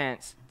extra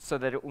chance so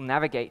that it will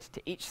navigate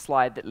to each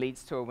slide that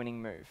leads to a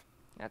winning move.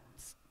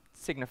 That's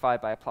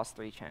signified by a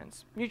 +3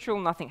 chance. Neutral,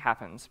 nothing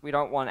happens. We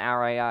don't want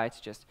our AI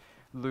to just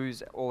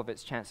lose all of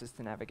its chances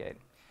to navigate.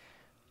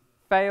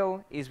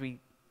 Fail is we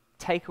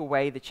take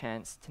away the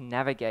chance to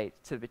navigate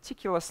to the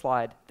particular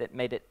slide that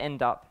made it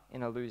end up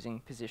in a losing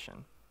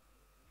position.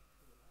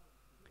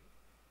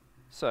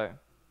 So,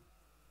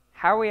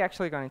 how are we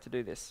actually going to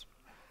do this?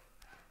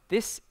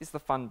 This is the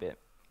fun bit.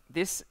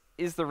 This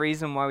is the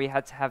reason why we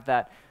had to have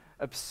that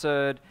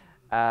absurd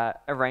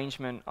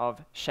arrangement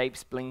of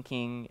shapes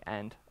blinking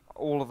and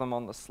all of them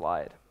on the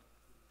slide.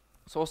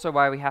 It's also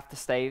why we have to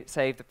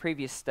save the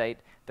previous state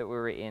that we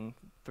were in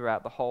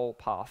throughout the whole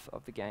path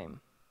of the game.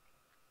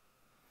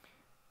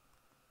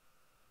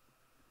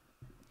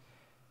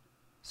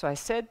 So I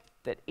said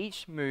that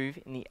each move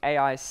in the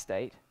AI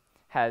state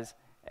has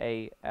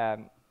a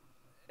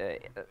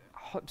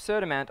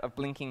absurd amount of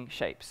blinking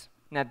shapes.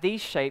 Now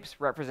these shapes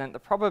represent the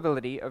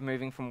probability of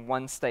moving from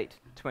one state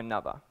to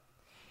another.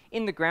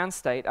 In the ground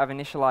state, I've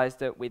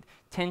initialized it with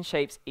 10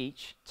 shapes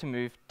each to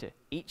move to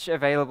each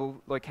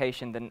available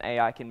location that an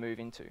AI can move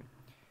into.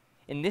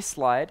 In this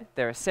slide,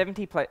 there are 7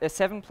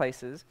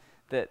 places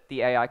that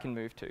the AI can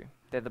move to.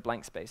 They're the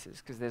blank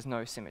spaces, because there's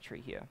no symmetry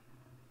here.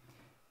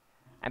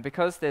 And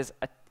because there's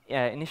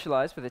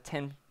initialized with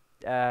 10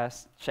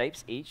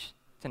 shapes each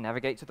to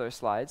navigate to those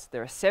slides,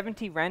 there are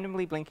 70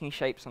 randomly blinking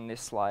shapes on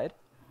this slide,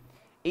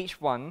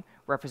 each one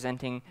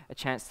representing a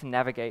chance to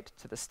navigate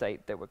to the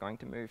state that we're going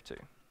to move to.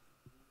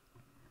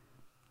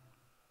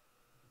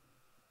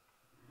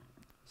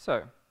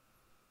 So,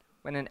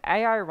 when an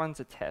AI runs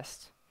a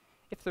test,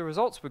 if the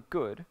results were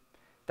good,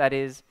 that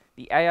is,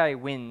 the AI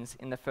wins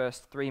in the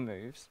first 3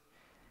 moves,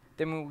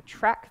 then we will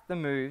track the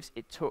moves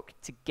it took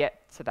to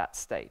get to that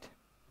state.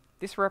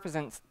 This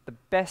represents the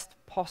best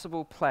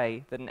possible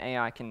play that an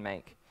AI can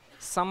make.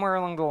 Somewhere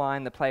along the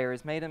line, the player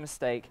has made a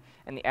mistake,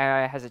 and the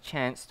AI has a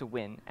chance to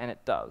win, and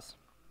it does.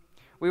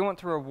 We want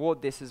to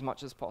reward this as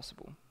much as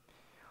possible.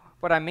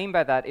 What I mean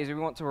by that is we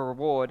want to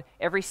reward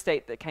every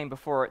state that came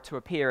before it to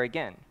appear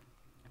again.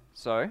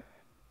 So,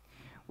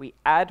 we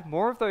add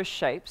more of those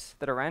shapes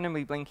that are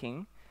randomly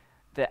blinking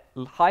that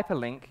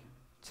hyperlink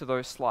to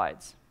those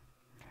slides.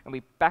 And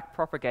we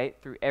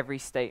backpropagate through every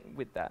state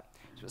with that.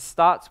 So it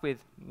starts with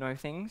no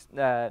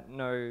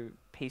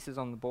pieces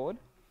on the board.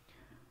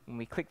 When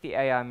we click the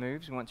AI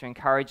moves, we want to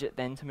encourage it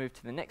then to move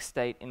to the next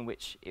state in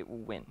which it will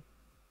win.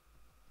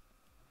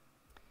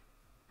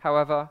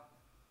 However,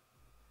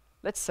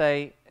 let's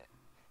say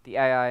the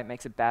AI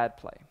makes a bad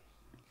play.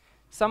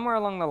 Somewhere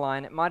along the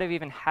line, it might have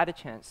even had a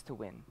chance to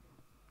win,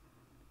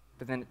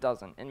 but then it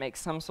doesn't. It makes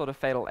some sort of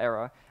fatal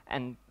error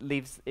and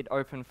leaves it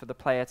open for the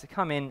player to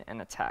come in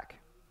and attack.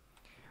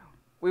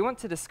 We want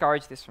to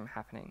discourage this from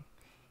happening.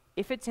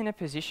 If it's in a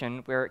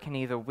position where it can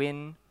either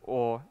win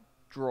or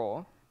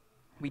draw,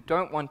 we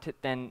don't want it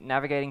then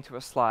navigating to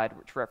a slide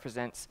which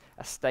represents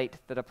a state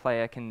that a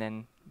player can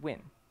then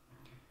win.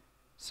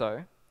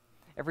 So,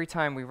 every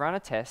time we run a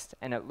test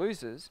and it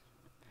loses,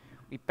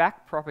 we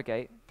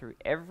backpropagate through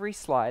every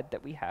slide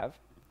that we have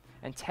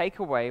and take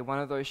away one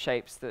of those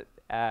shapes that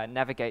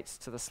navigates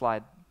to the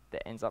slide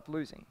that ends up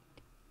losing.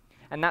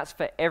 And that's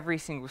for every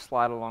single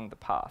slide along the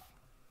path.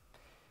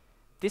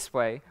 This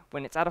way,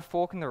 when it's at a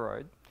fork in the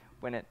road,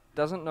 when it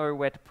doesn't know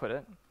where to put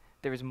it,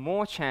 there is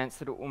more chance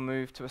that it will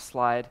move to a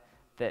slide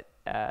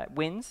that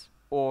wins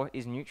or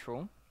is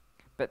neutral,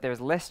 but there's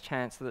less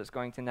chance that it's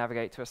going to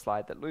navigate to a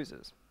slide that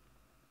loses.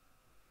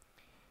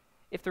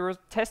 If the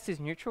test is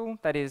neutral,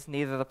 that is,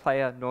 neither the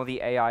player nor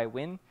the AI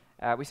win,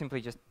 we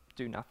simply just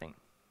do nothing.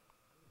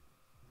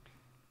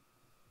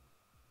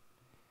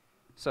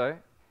 So,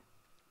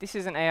 this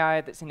is an AI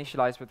that's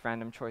initialized with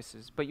random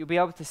choices, but you'll be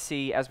able to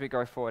see as we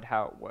go forward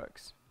how it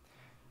works.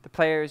 The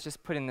player is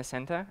just put in the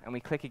center, and we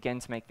click again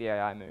to make the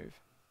AI move.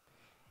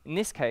 In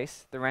this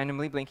case, the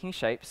randomly blinking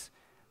shapes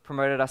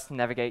promoted us to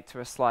navigate to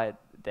a slide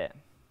there.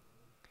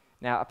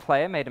 Now, a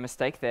player made a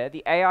mistake there.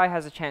 The AI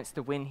has a chance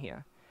to win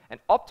here. An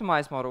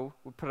optimized model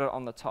would put it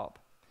on the top.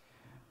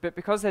 But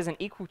because there's an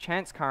equal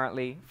chance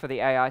currently for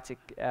the AI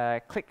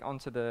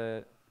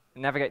to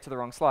navigate to the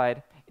wrong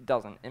slide, it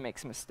doesn't. It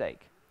makes a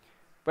mistake.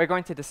 We're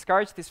going to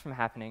discourage this from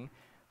happening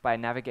by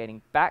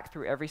navigating back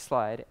through every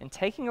slide and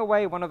taking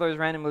away one of those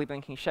randomly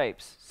blinking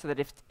shapes so that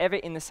if it's ever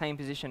in the same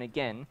position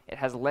again, it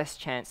has less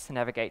chance to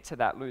navigate to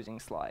that losing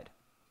slide.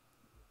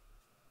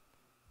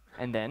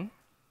 And then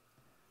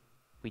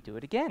we do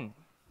it again.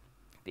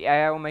 The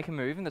AI will make a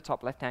move in the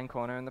top left-hand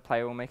corner and the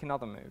player will make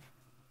another move.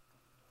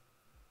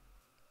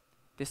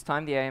 This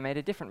time the AI made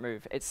a different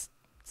move. It's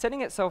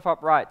setting itself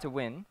up right to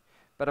win,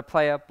 but a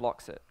player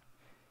blocks it.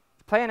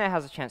 The player now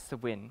has a chance to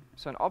win,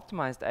 so an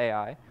optimized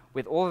AI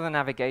with all of the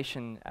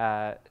navigation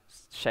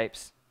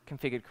shapes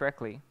configured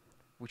correctly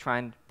will try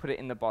and put it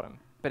in the bottom.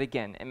 But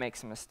again, it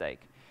makes a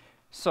mistake.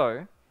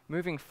 So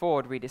moving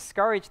forward, we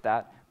discourage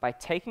that by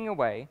taking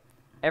away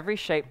every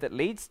shape that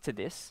leads to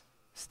this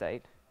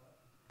state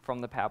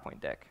from the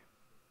PowerPoint deck.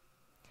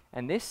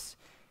 And this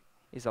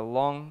is a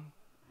long,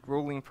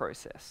 grueling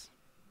process.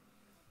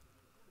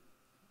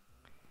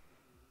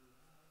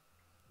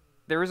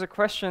 There is a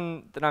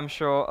question that I'm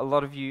sure a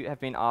lot of you have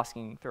been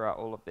asking throughout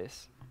all of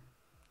this.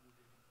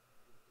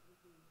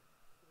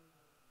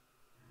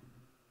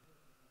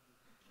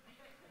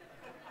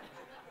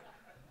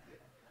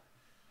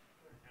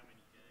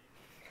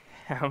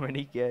 How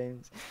many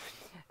games?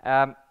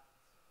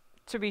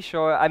 To be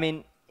sure, I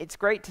mean, it's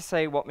great to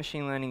say what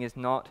machine learning is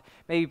not,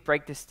 maybe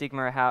break the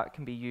stigma of how it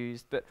can be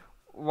used, but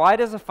why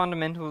does the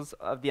fundamentals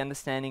of the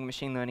understanding of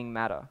machine learning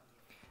matter,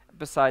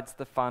 besides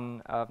the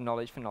fun of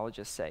knowledge for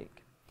knowledge's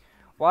sake?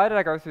 Why did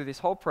I go through this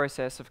whole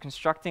process of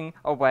constructing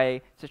a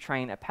way to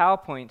train a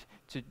PowerPoint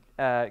to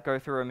go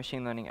through a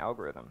machine learning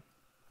algorithm?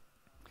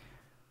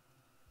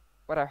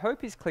 What I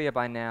hope is clear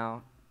by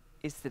now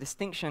is the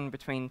distinction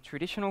between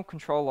traditional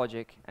control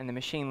logic and the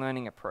machine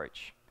learning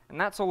approach. And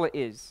that's all it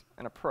is,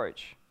 an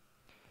approach.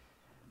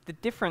 The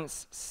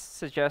difference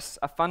suggests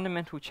a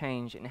fundamental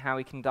change in how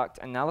we conduct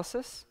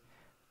analysis,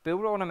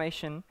 build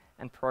automation,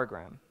 and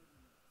program.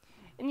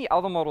 In the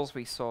other models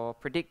we saw,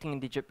 predicting a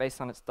digit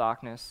based on its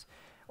darkness,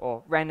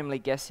 or randomly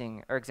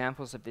guessing, are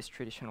examples of this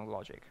traditional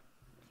logic.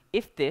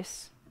 If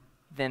this,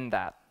 then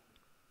that.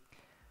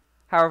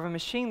 However,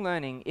 machine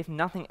learning, if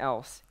nothing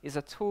else, is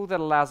a tool that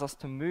allows us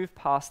to move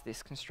past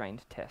this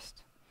constrained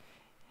test.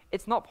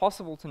 It's not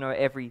possible to know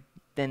every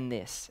then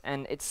this,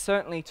 and it's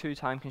certainly too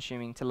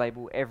time-consuming to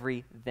label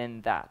every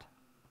then that.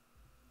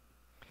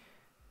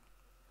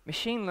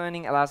 Machine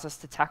learning allows us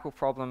to tackle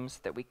problems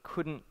that we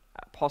couldn't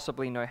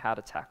possibly know how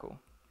to tackle.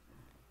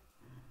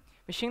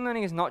 Machine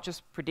learning is not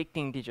just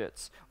predicting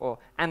digits or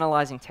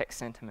analyzing text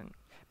sentiment,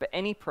 but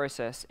any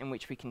process in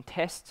which we can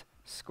test,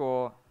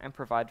 score, and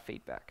provide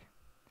feedback.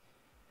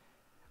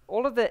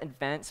 All of the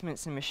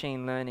advancements in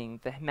machine learning,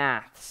 the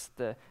maths,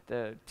 the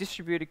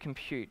distributed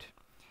compute,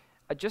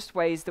 are just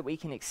ways that we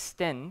can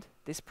extend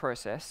this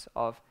process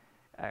of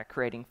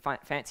creating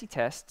fancy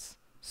tests,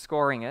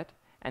 scoring it,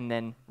 and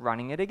then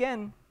running it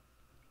again.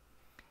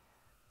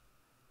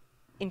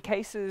 In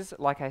cases,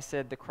 like I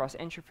said, the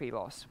cross-entropy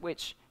loss,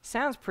 which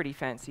sounds pretty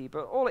fancy,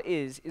 but all it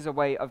is a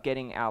way of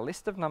getting our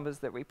list of numbers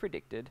that we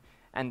predicted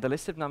and the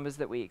list of numbers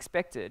that we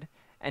expected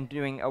and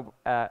doing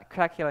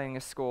calculating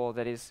a score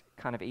that is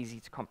kind of easy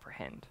to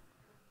comprehend.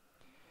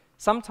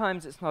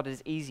 Sometimes it's not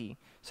as easy,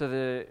 so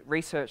the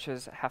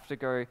researchers have to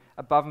go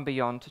above and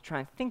beyond to try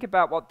and think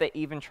about what they're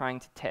even trying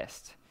to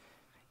test.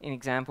 An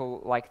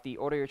example like the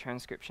audio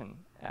transcription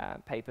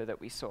paper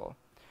that we saw,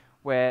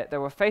 where they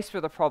were faced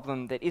with a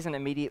problem that isn't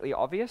immediately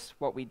obvious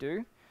what we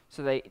do,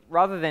 so they,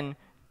 rather than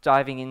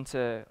diving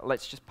into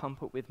let's just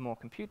pump it with more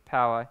compute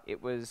power,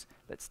 it was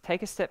let's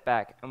take a step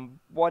back and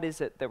what is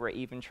it that we're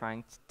even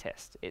trying to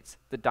test? It's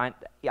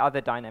are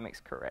the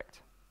dynamics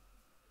correct?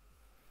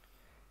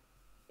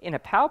 In a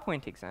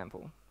PowerPoint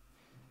example,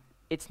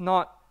 it's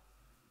not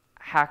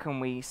how can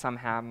we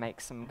somehow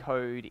make some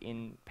code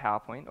in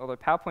PowerPoint, although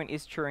PowerPoint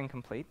is Turing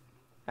complete.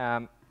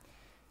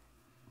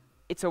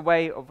 It's a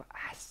way of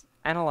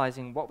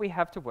analyzing what we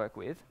have to work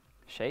with,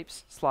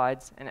 shapes,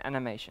 slides, and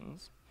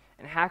animations,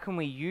 and how can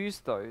we use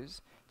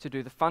those to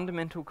do the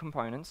fundamental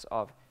components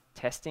of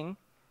testing,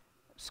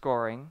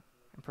 scoring,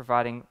 and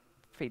providing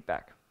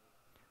feedback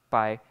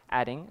by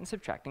adding and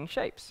subtracting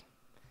shapes.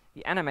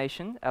 The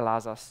animation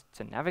allows us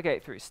to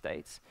navigate through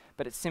states,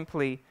 but it's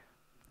simply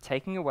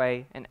taking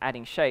away and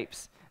adding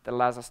shapes that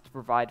allows us to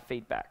provide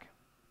feedback.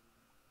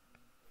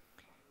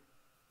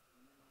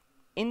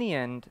 In the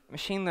end,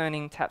 machine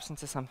learning taps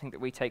into something that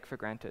we take for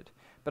granted,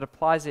 but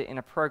applies it in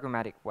a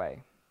programmatic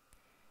way.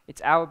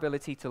 It's our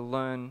ability to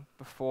learn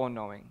before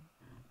knowing.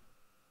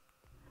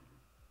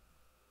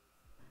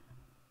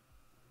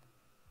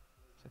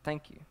 So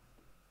thank you.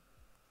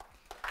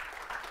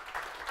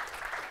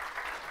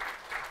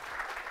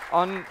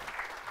 On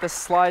the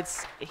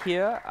slides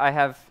here, I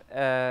have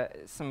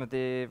some of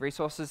the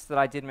resources that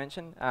I did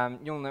mention.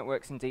 Neural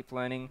Networks and Deep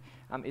Learning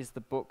is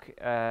the book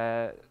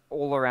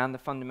all around the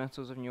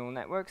fundamentals of neural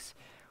networks.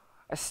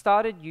 I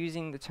started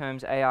using the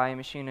terms AI and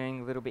machine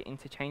learning a little bit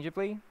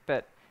interchangeably,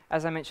 but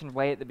as I mentioned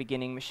way at the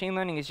beginning, machine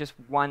learning is just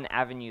one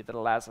avenue that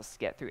allows us to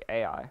get through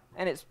AI.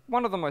 And it's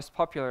one of the most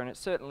popular, and it's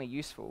certainly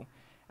useful.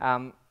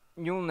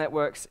 Neural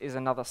networks is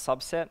another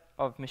subset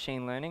of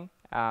machine learning.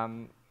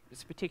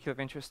 it's a particular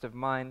interest of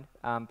mine,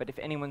 but if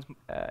anyone's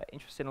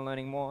interested in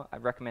learning more, I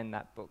recommend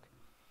that book.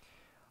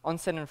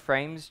 Onset and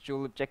Frames,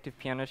 Dual Objective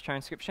Piano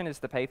Transcription is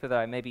the paper that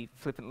I maybe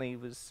flippantly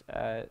was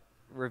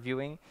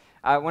reviewing.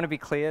 I want to be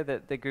clear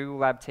that the Google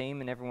Lab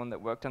team and everyone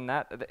that worked on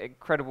that,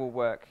 incredible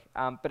work,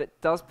 but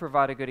it does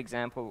provide a good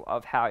example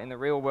of how in the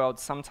real world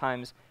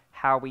sometimes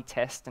how we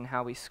test and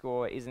how we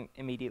score isn't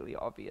immediately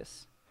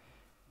obvious.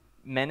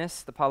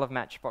 MENACE, the pile of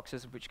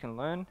matchboxes which can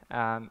learn.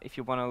 If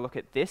you want to look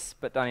at this,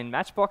 but done in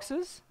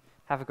matchboxes,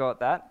 have a go at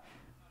that.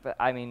 But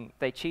I mean,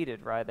 they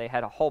cheated, right? They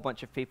had a whole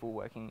bunch of people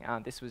working.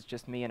 This was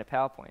just me and a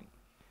PowerPoint,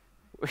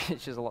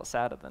 which is a lot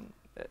sadder than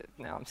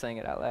now I'm saying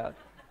it out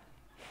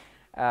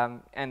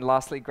loud. And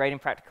lastly, Grading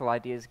Practical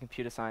Ideas in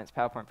Computer Science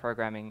PowerPoint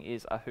Programming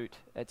is a hoot.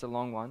 It's a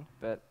long one,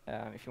 but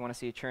if you want to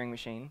see a Turing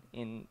machine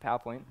in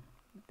PowerPoint,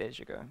 there's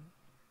your go.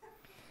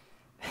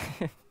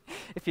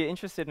 If you're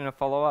interested in a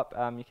follow-up,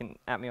 you can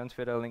 @ me on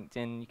Twitter,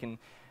 LinkedIn. You can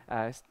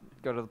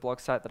go to the blog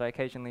site that I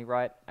occasionally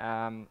write.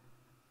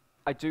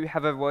 I do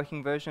have a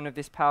working version of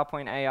this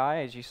PowerPoint AI.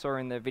 As you saw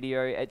in the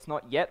video, it's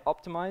not yet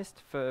optimized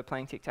for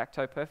playing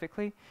tic-tac-toe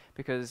perfectly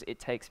because it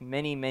takes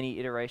many, many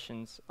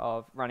iterations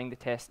of running the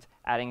test,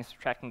 adding and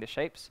subtracting the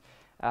shapes.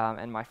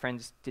 And my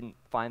friends didn't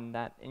find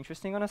that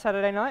interesting on a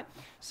Saturday night.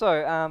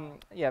 So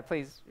yeah,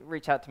 please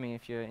reach out to me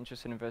if you're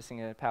interested in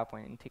versing a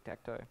PowerPoint in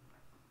tic-tac-toe.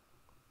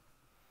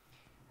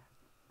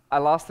 I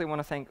lastly want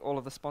to thank all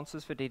of the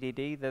sponsors for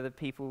DDD. They're the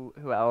people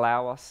who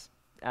allow us,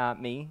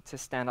 me, to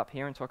stand up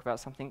here and talk about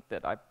something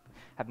that I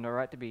have no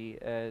right to be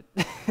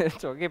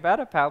talking about,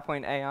 a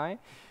PowerPoint AI.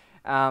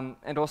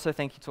 And also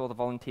thank you to all the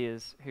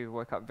volunteers who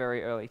woke up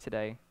very early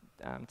today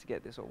to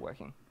get this all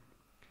working.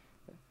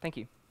 Thank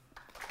you.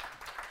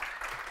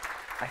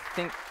 I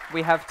think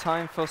we have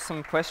time for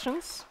some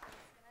questions. I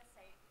was going to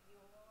say,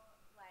 you're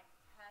like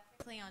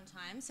perfectly on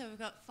time, so we've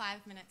got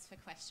 5 minutes for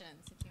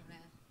questions if you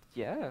want to.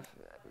 Yeah.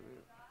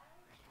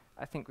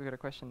 I think we got a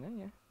question there,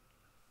 yeah.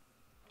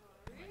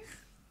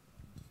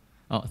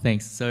 Oh,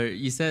 thanks. So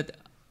you said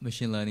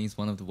machine learning is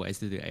one of the ways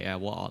to do AI.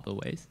 What are the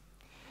ways?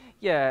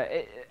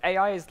 Yeah,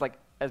 AI is like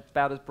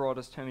about as broad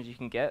as term as you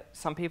can get.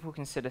 Some people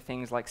consider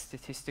things like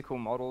statistical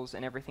models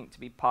and everything to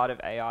be part of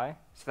AI.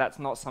 So that's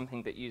not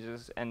something that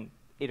uses an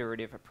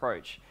iterative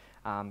approach.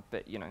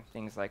 But you know,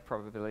 things like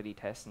probability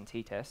tests and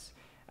t-tests.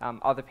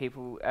 Other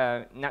people,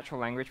 natural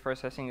language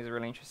processing is a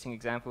really interesting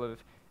example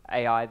of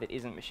AI that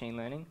isn't machine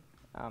learning.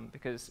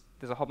 Because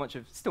there's a whole bunch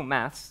of still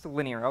maths, still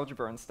linear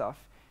algebra and stuff,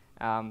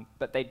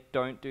 but they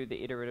don't do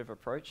the iterative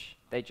approach.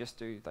 They just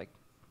do like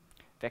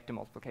vector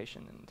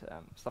multiplication and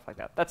stuff like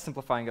that. That's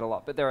simplifying it a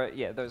lot, but there are,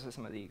 yeah, those are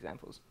some of the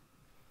examples.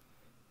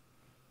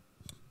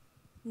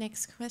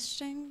 Next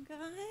question,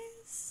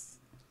 guys.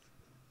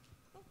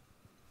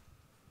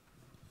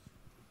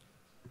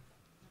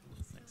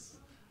 Thanks.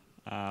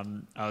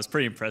 I was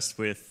pretty impressed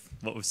with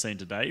what we've seen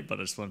today,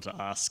 but I just wanted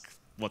to ask,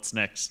 what's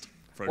next?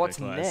 What's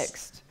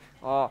next?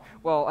 Oh,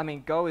 well, I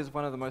mean, Go is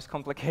one of the most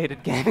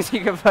complicated games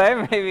you can play,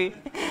 maybe.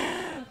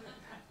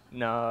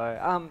 No,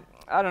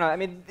 I don't know. I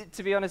mean,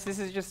 to be honest, this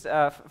is just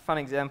a fun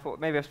example.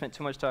 Maybe I've spent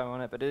too much time on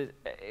it, but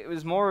it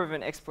was more of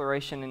an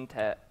exploration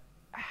into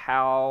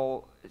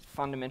how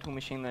fundamental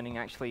machine learning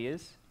actually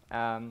is.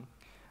 I'm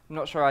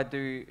not sure I'd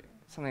do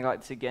something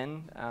like this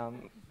again,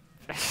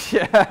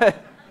 yeah,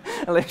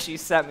 unless you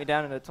sat me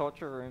down in a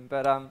torture room.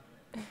 But I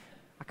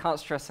can't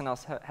stress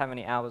enough how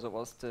many hours it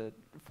was to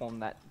form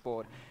that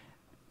board.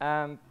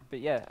 But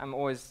yeah, I'm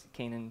always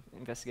keen in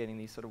investigating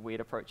these sort of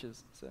weird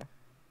approaches. So,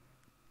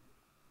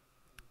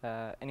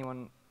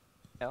 anyone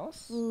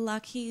else?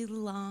 Lucky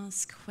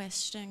last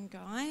question,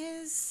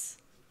 guys.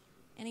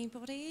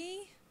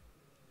 Anybody?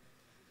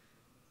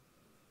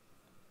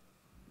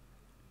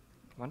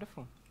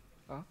 Wonderful.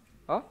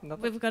 Oh,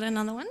 another. We've got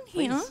another one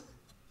here. Please.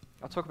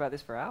 I'll talk about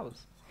this for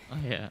hours. Oh,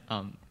 yeah.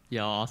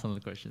 Yeah, I'll ask another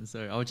question.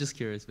 So I was just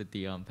curious with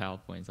the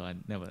PowerPoint, so I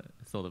never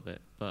thought of it.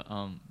 But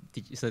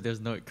so there's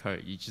no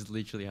code. You just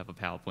literally have a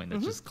PowerPoint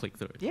that just click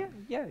through it.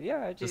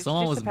 Yeah. So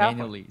someone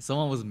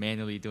was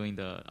manually doing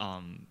the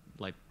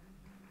like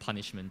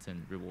punishments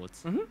and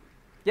rewards.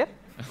 Yep.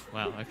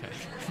 Wow. Okay.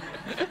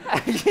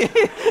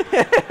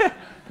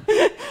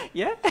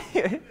 Yeah.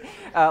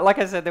 Like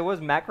I said, there was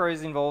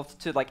macros involved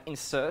to like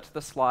insert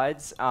the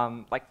slides.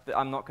 I'm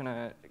not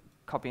gonna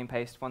copy and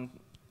paste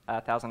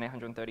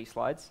 1,830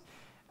 slides.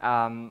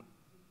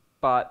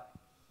 But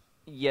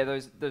yeah,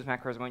 those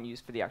macros weren't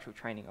used for the actual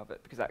training of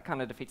it because that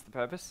kind of defeats the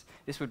purpose.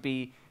 This would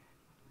be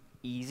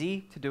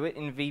easy to do it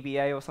in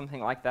VBA or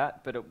something like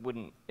that, but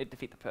it'd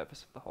defeat the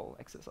purpose of the whole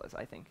exercise,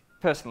 I think.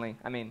 Personally,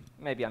 I mean,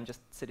 maybe I'm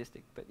just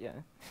sadistic, but yeah.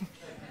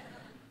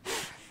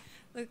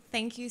 Look,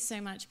 thank you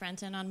so much,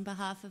 Brenton, on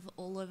behalf of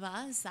all of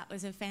us. That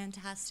was a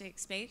fantastic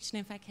speech. And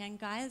if I can,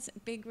 guys, a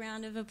big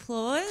round of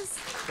applause.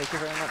 Thank you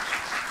very much.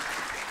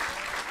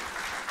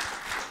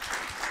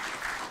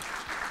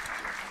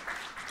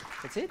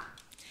 That's it.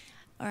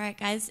 All right,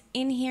 guys,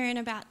 in here in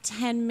about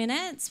 10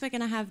 minutes, we're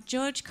going to have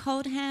George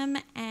Coldham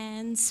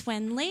and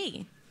Swen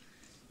Lee.